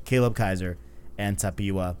 Chungi, Caleb Kaiser, and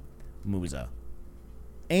Tapiwa Musa.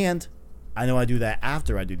 And I know I do that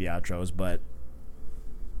after I do the outros, but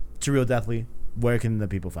to Real Deathly, where can the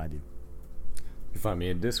people find you? You can find me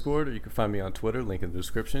in Discord, or you can find me on Twitter, link in the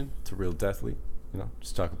description, to Real Deathly. You know,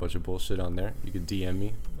 just talk a bunch of bullshit on there. You can DM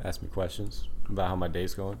me, ask me questions about how my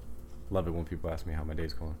day's going. Love it when people ask me how my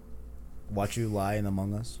day's going. Watch you lie in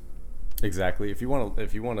Among Us. Exactly. If you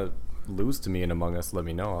wanna lose to me in Among Us, let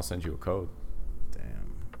me know. I'll send you a code.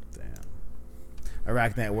 Damn.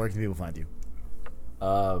 Arachnite, where can people find you?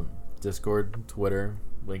 Discord, Twitter,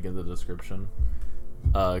 link in the description.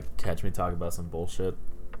 Catch me talking about some bullshit.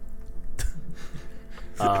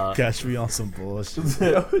 Catch me on some bullshit.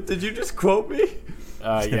 Did you just quote me?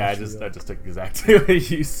 Yeah, I just took exactly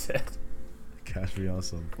what you said. Catch me on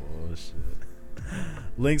some bullshit.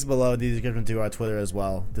 Links below in the description to our Twitter as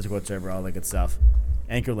well, Discord server, all that good stuff.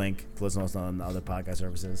 Anchor link to listen to us on other podcast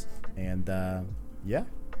services. And yeah,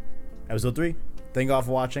 episode 3. Thank you all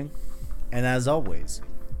for watching. And as always,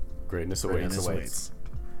 Greatness awaits.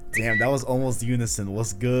 Damn, that was almost unison.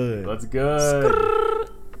 What's good? That's good.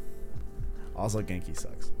 Also, Genki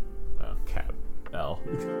sucks. Cap L.